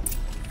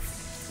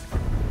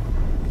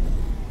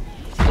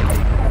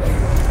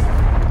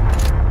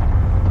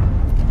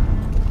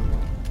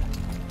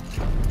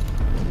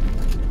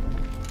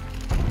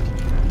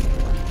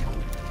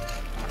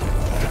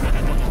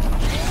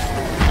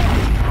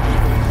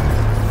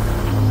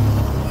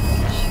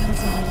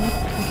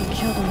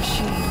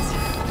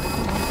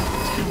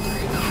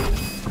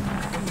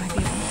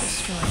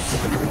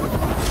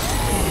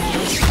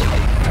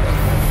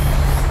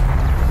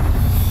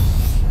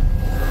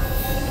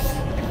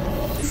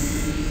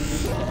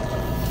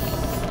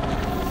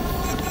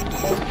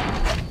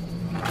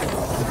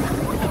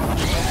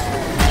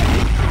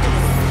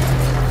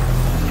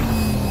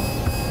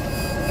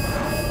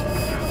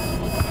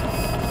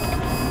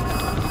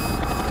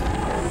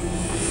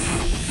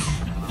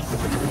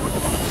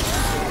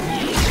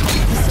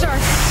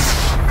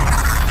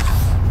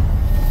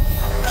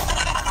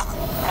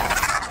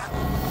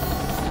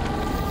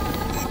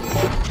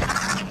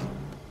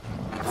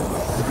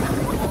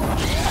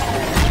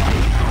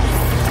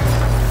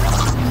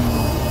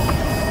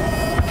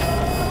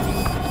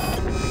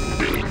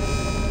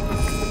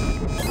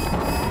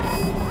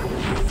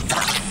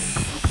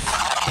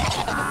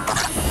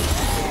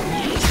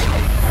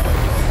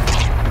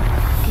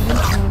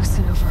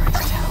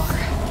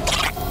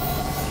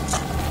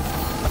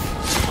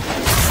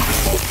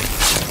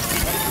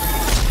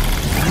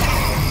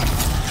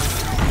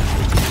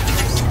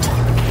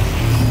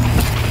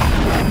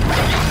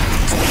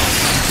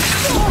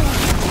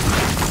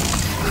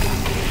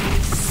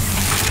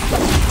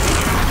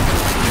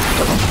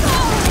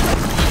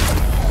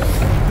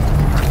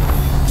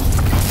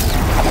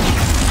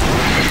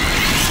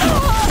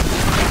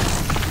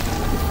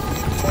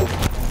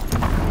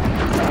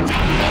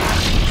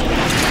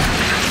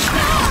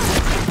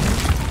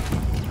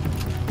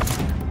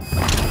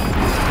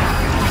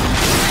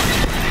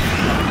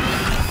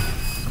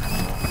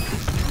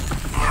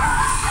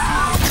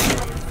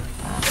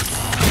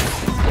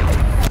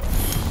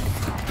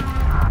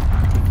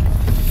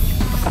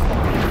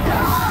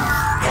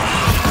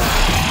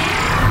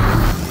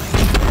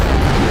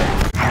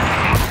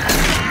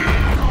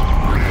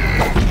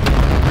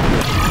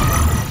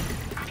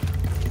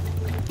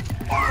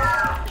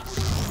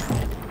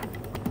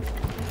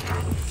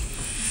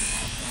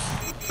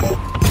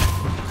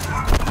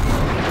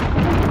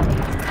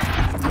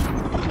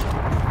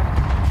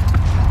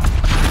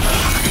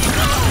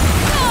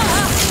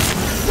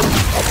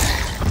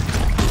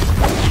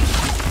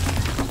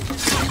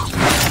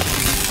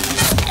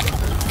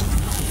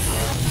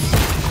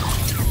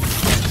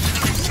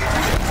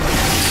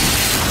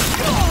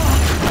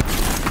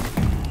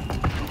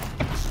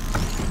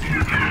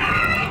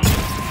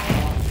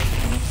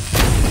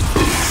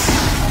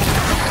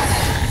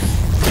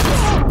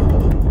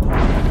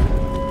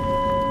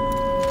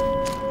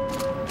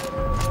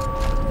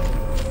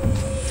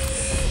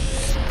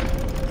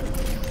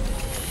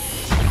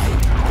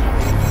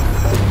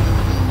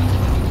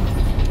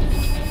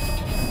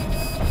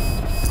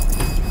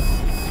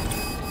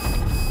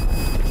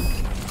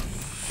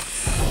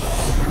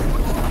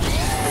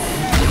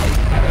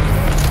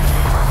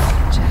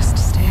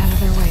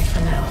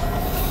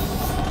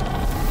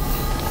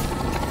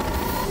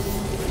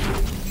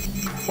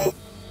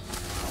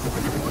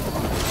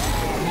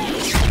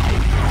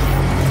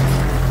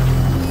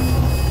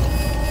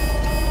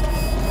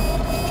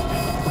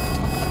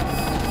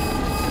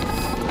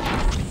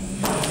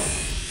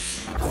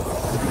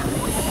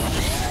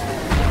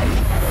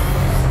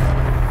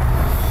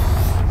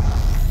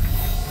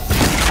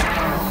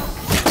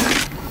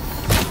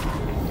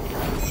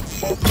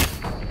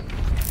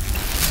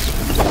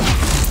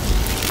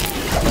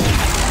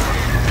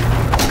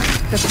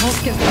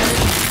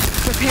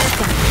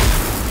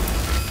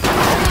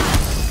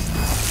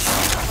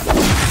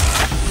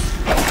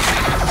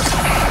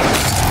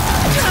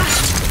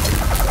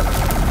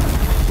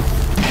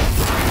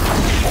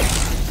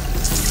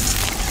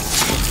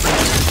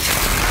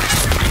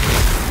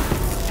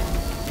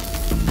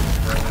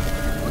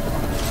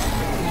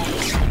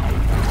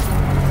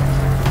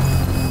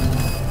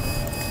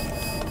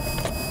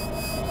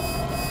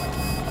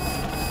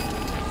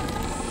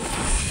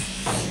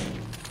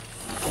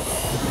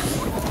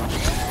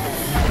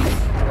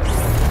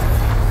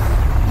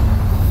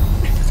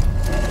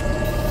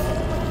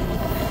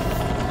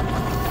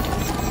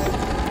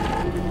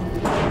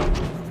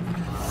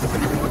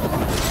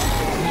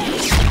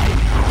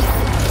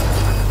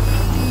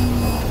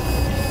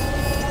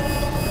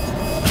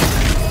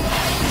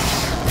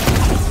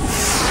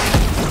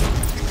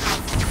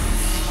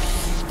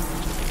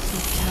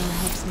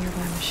 these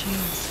nearby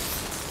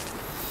machines.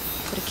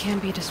 But it can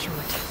be destroyed.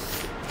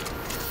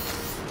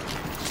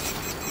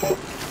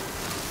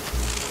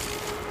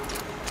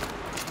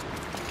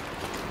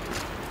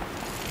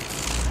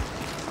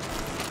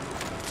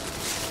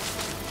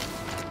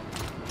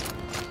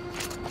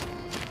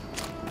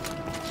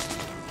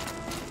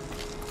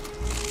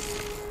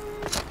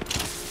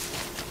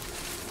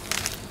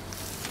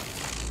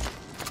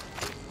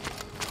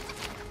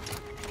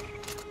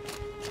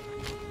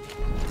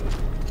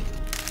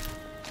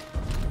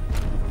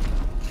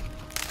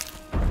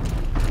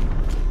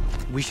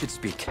 We should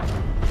speak.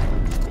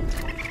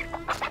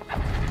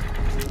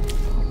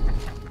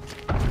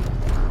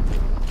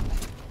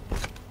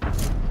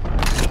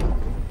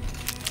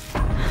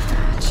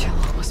 Chill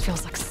almost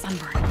feels like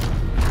sunburn.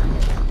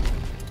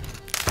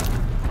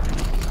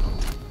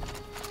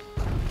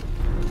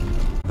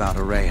 About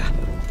Araya.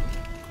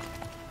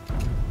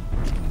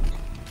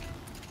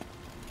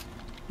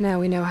 Now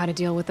we know how to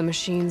deal with the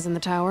machines in the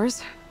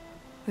towers.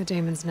 The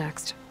daemon's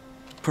next.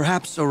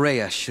 Perhaps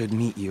Araya should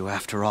meet you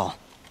after all.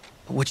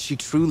 But what she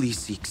truly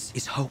seeks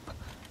is hope.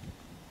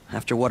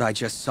 After what I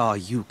just saw,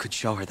 you could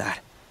show her that.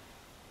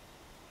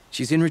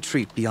 She's in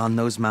retreat beyond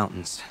those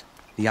mountains,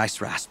 the ice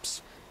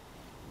rasps.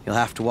 You'll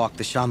have to walk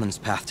the shaman's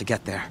path to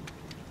get there.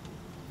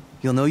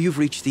 You'll know you've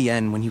reached the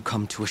end when you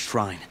come to a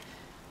shrine,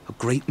 a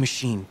great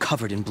machine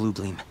covered in blue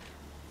gleam.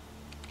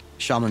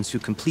 Shamans who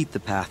complete the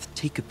path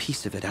take a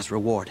piece of it as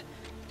reward.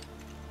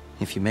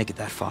 If you make it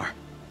that far,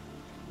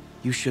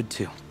 you should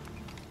too.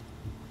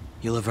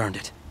 You'll have earned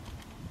it.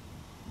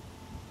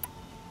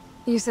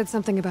 You said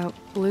something about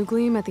blue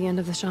gleam at the end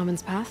of the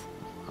shaman's path?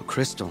 A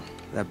crystal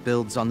that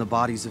builds on the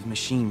bodies of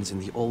machines in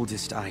the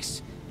oldest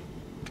ice.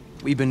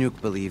 We Banuk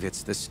believe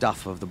it's the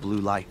stuff of the blue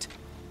light,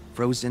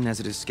 frozen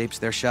as it escapes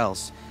their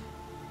shells.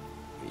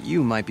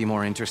 You might be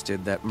more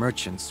interested that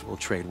merchants will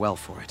trade well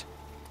for it.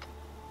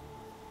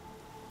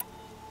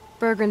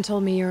 Bergren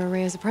told me you're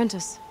Araya's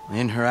apprentice.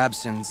 In her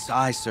absence,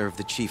 I serve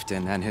the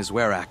chieftain and his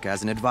werak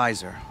as an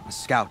advisor, a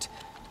scout,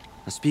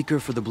 a speaker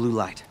for the blue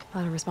light. A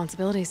lot of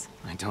responsibilities.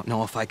 I don't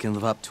know if I can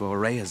live up to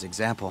Araya's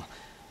example,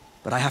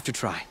 but I have to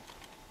try.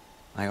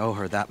 I owe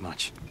her that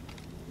much.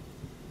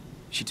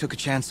 She took a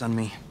chance on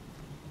me.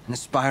 An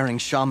aspiring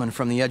shaman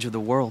from the edge of the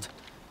world.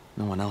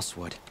 No one else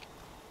would.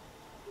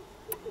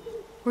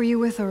 Were you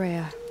with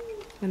Araya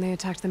when they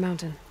attacked the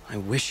mountain? I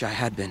wish I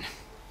had been,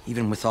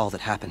 even with all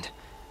that happened.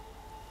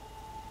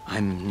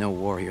 I'm no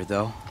warrior,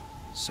 though,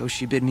 so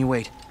she bid me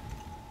wait.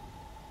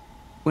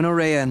 When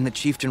Araya and the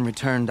chieftain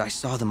returned, I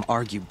saw them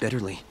argue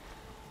bitterly.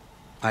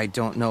 I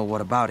don't know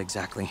what about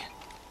exactly.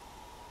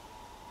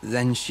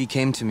 Then she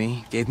came to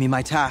me, gave me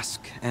my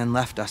task, and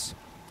left us.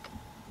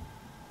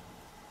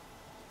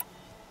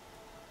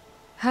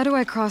 How do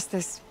I cross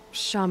this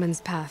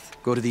shaman's path?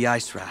 Go to the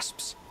ice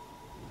rasps.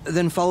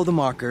 Then follow the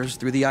markers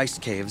through the ice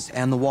caves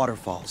and the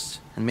waterfalls,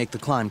 and make the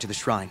climb to the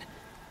shrine.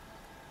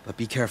 But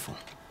be careful.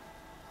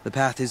 The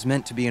path is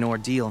meant to be an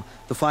ordeal,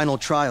 the final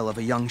trial of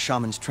a young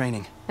shaman's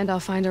training. And I'll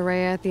find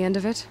Araya at the end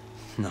of it?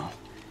 No.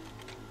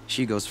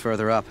 She goes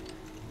further up.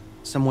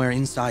 Somewhere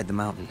inside the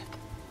mountain.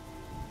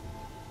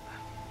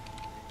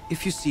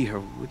 If you see her,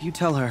 would you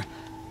tell her...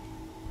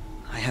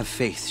 I have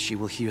faith she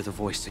will hear the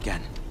voice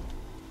again.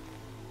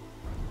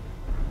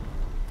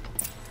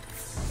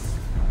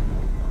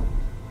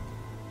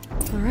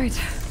 All right.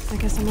 I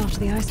guess I'm off to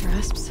the ice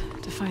rasps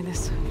to find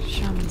this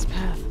shaman's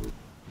path.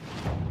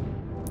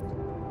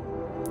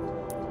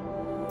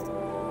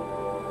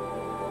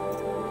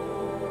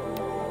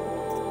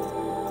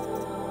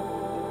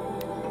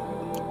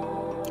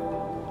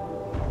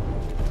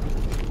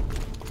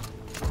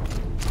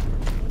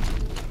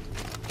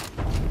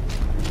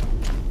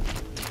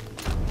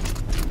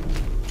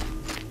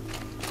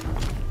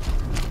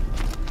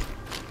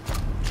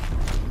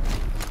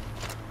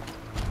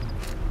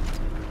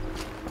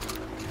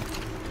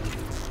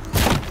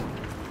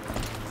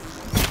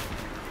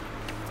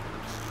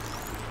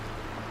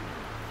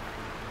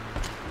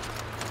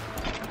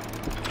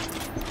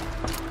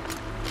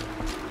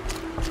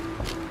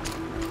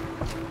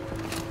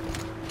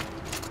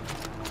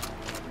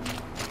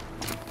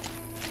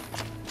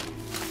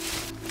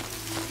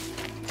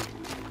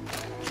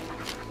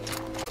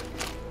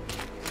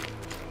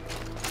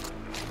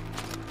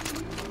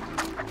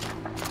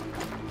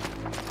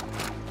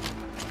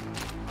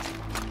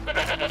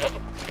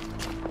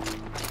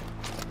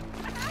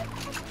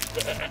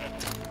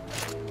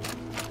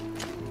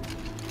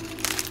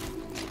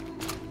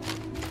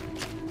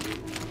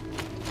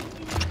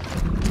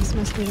 This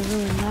must be the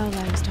ruin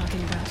Laolai was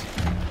talking about.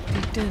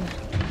 Leaked in.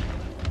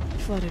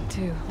 Flooded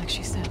too, like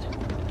she said.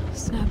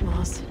 Snap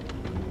moss.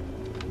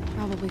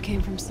 Probably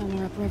came from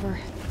somewhere upriver.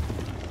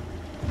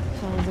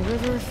 Follow the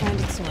river, find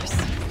its source.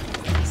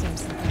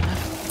 Seems simple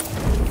enough.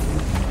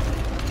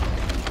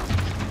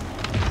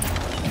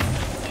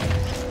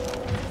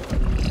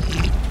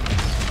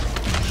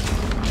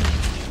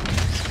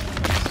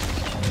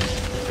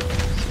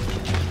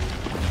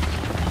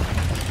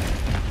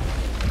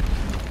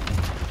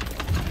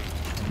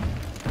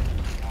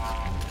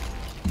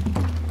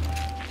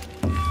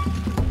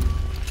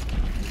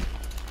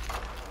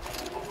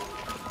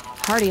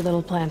 hardy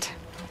little plant.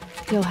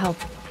 He'll help.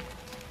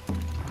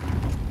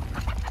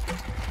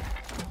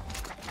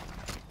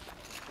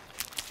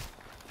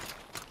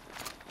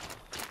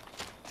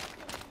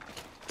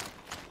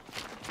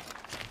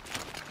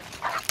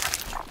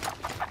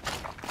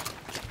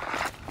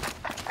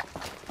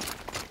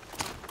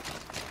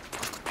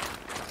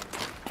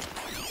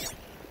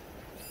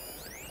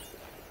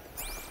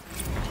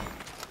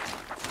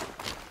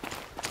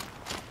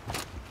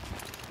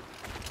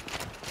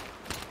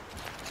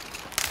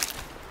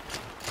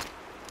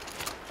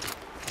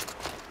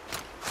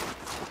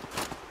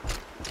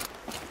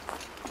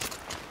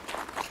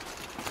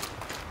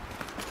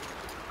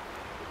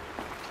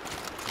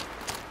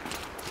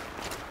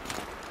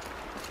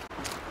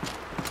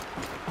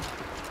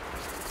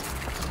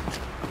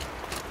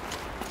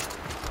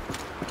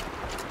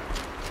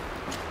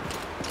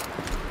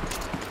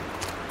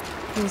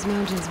 Those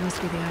mountains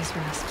must be the ice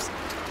rasps.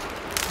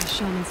 The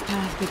shaman's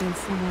path begins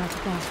somewhere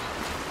up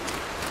above.